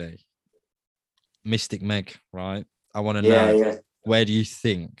finally, Mystic Meg, right? I want to know, where do you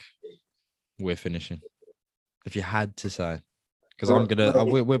think we're finishing? If you had to say. Because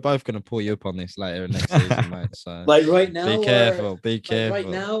we're both gonna pull you up on this later next season, mate. So like right now, be careful. Right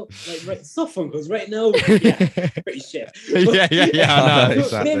now, it's not fun because right now, pretty shit. Yeah. I know.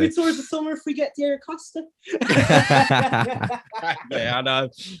 Exactly. Maybe towards the summer if we get Diego Costa. Yeah, I know.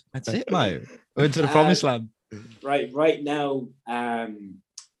 That's it, mate. We're into the promised land. Right now,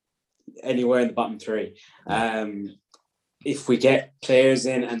 anywhere in the bottom three. If we get players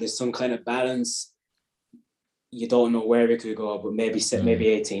in and there's some kind of balance, you don't know where it could go, but maybe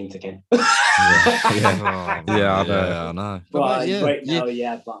 18th again. I know. But right now,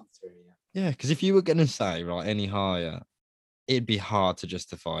 bottom three. Yeah, because if you were going to say, any higher, it'd be hard to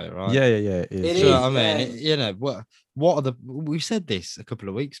justify it, right? Yeah. It is. You know what I mean? What are the... We said this a couple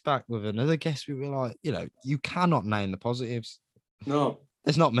of weeks back with another guest. We were like, you cannot name the positives. No.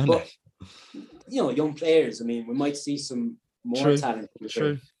 There's not many. But, young players, I mean, we might see some more talent.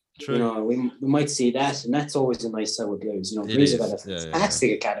 True. We might see that, and that's always a nice side with Blues. Blues have had a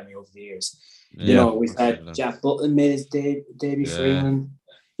fantastic academy over the years. We've had Jack Button made his debut for England.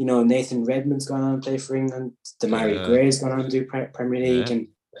 Nathan Redmond's gone on and play for England. Demarai Gray's gone on and do Premier League, and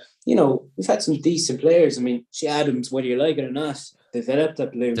we've had some decent players. I mean, Shea Adams, whether you like it or not, developed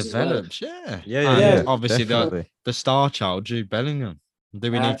at Blues. Yeah. Obviously, the star child, Jude Bellingham.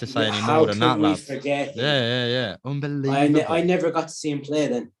 Do we need to say any more than that, lads? Forget him? Yeah. Unbelievable. I never got to see him play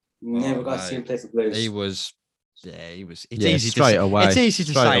then. Never got to see him play for Blues. He was. It's easy straight away. It's easy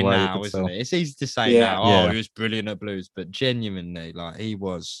to say away, now, isn't it? It's easy to say now. He was brilliant at Blues, but genuinely, like he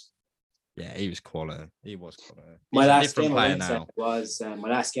was. Yeah, he was quality. My last game I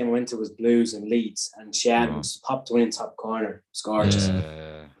went to was Blues and Leeds, and Shannon popped one in top corner. It's gorgeous.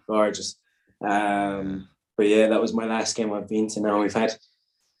 Gorgeous. But yeah, that was my last game I've been to now. We've had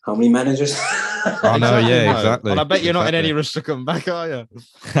how many managers? I know, exactly. And I bet you're not in any rush to come back, are you?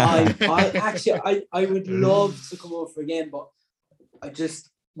 I would love to come over for a game, but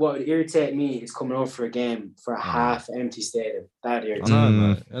what would irritate me is coming over for a game for a half-empty stadium. That irritates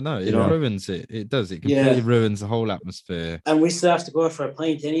me. I know. It ruins it. It does. It completely ruins the whole atmosphere. And we still have to go for a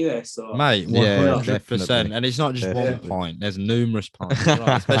pint anyway. So, mate, 100%. And it's not just one pint. There's numerous pints.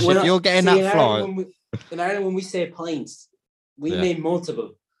 Right? Especially if you're getting that flight. In Ireland, when we say pints, we mean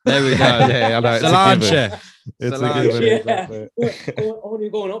multiple. There we go. I know. It's a given. Only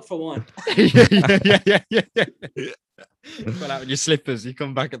going up for one. Yeah. Well, out with your slippers. You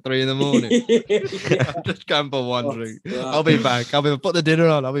come back at 3 a.m. I'm just going for one drink. I'll be back. Put the dinner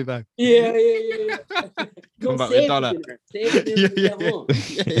on. I'll be back. Yeah. Come back with $1.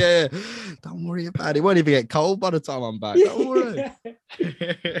 Yeah. Don't worry about it. It won't even get cold by the time I'm back. Don't worry.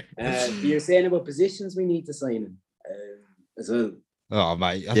 You're saying about positions we need to sign in as well. Oh,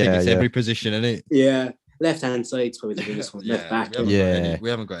 mate. I think it's every position, isn't it? Yeah. Left-hand side's probably the biggest one. Left back. We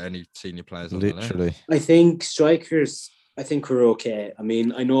haven't got any senior players. Literally. I think strikers, we're okay. I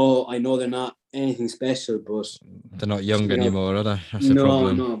mean, I know they're not anything special, but they're not young anymore, are they? That's the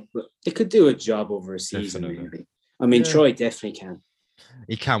problem. No, but they could do a job over a season. Really. I mean, Troy definitely can.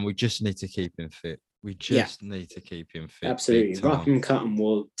 He can. We just need to keep him fit. Absolutely. Rock him cotton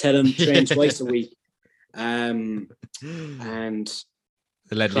wool. Tell him train twice a week. And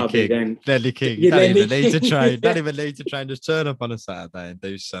the Ledley King. You don't even need to train. Don't even need to train. Just turn up on a Saturday and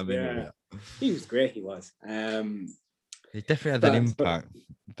do something. Yeah. He was great. He was. He definitely had an impact.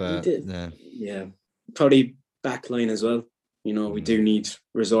 But yeah. Probably backline as well. You know, we do need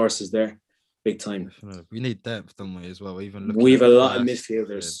resources there, big time. We need depth, don't we? As well. We have a lot of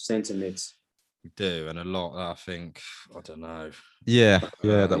midfielders, centre mids. We do, and a lot that I think. I don't know. Yeah,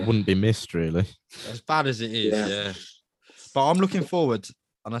 that wouldn't be missed really. As bad as it is, yeah. But I'm looking forward.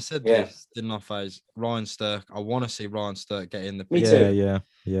 And I said this, didn't I, FaZe? Ryan Stirk. I want to see Ryan Stirk get in the Me too.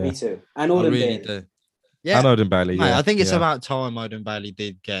 Me too. And Odin Bailey. Do. Yeah. And Odin Bailey, Mate, I think it's about time Odin Bailey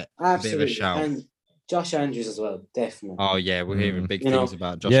did get a bit of a shout. And Josh Andrews as well, definitely. Oh, yeah, we're hearing big things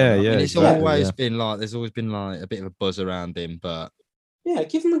about Josh Andrews. I mean, it's always been like, there's always been like a bit of a buzz around him, but... Yeah,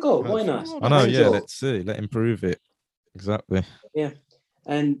 give him a go. Why not? I know, let's see. Let him prove it. Exactly. Yeah.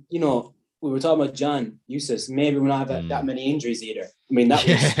 And, we were talking about John Eustace. Maybe we're not having that many injuries either. I mean, that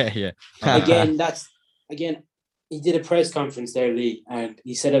was again. He did a press conference there, Lee, and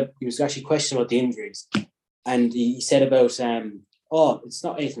he said he was actually questioned about the injuries, and he said about it's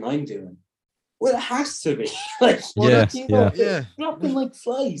not anything I'm doing. Well, it has to be. Dropping like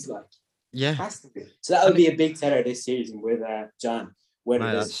flies, it has to be. So that'll be a big teller this season with John.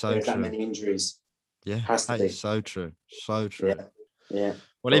 Whether there's that many injuries, has to be. So true. Yeah.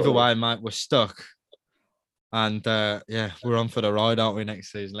 Well, either way, mate, we're stuck. And we're on for the ride, aren't we,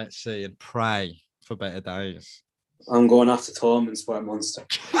 next season? Let's see and pray for better days. I'm going off to Thomond Sport Munster.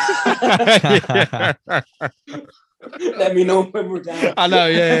 Let me know when we're down. I know,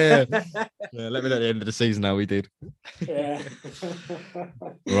 yeah. Let me know at the end of the season how we did. Yeah.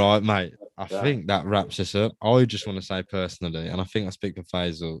 Right, mate. I think that wraps us up. I just want to say personally, and I think I speak for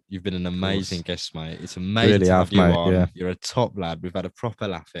Faisal, you've been an amazing guest, mate. It's amazing to have you on. Yeah. You're a top lad. We've had a proper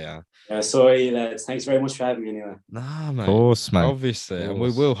laugh here. Yeah, sorry, lads. Thanks very much for having me anyway. Nah, mate. Of course, mate. Obviously. And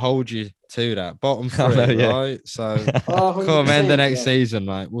we will hold you to that. Bottom three, right? So come end the next season,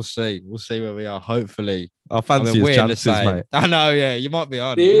 mate. We'll see. We'll see where we are. Hopefully. I fancy his chances, mate. I know, yeah. You might be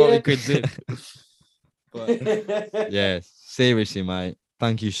on. You might be quids in. But yeah, seriously, mate.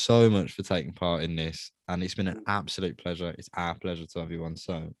 Thank you so much for taking part in this. And it's been an absolute pleasure. It's our pleasure to have you on.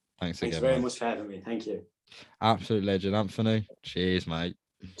 So thanks again. Thanks very much for having me. Thank you. Absolute legend, Anthony. Cheers, mate.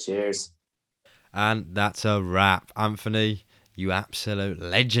 Cheers. And that's a wrap. Anthony, you absolute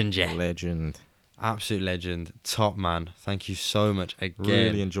legend, yeah. Legend. Absolute legend. Top man. Thank you so much again.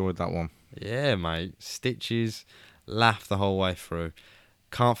 Really enjoyed that one. Yeah, mate. Stitches. Laughed the whole way through.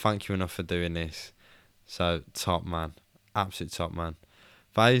 Can't thank you enough for doing this. So, top man. Absolute top man.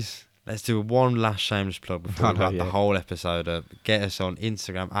 FaZe, let's do one last shameless plug before we wrap the whole episode up. Get us on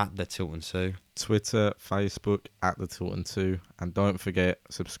Instagram at The Tilton 2. Twitter, Facebook at The Tilton 2. And don't forget,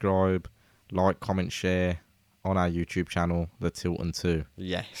 subscribe, like, comment, share. on our YouTube channel, The Tilton 2.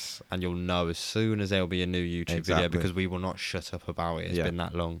 Yes, and you'll know as soon as there'll be a new YouTube video, because we will not shut up about it. It's been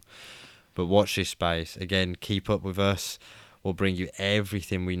that long. But watch this space. Again, keep up with us. We'll bring you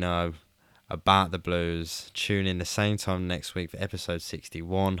everything we know about the Blues. Tune in the same time next week for episode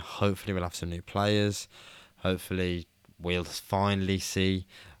 61. Hopefully we'll have some new players. Hopefully we'll finally see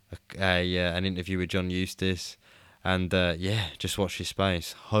an interview with John Eustace. And just watch this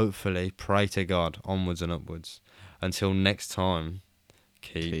space. Hopefully, pray to God, onwards and upwards. Until next time,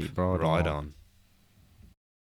 keep right on.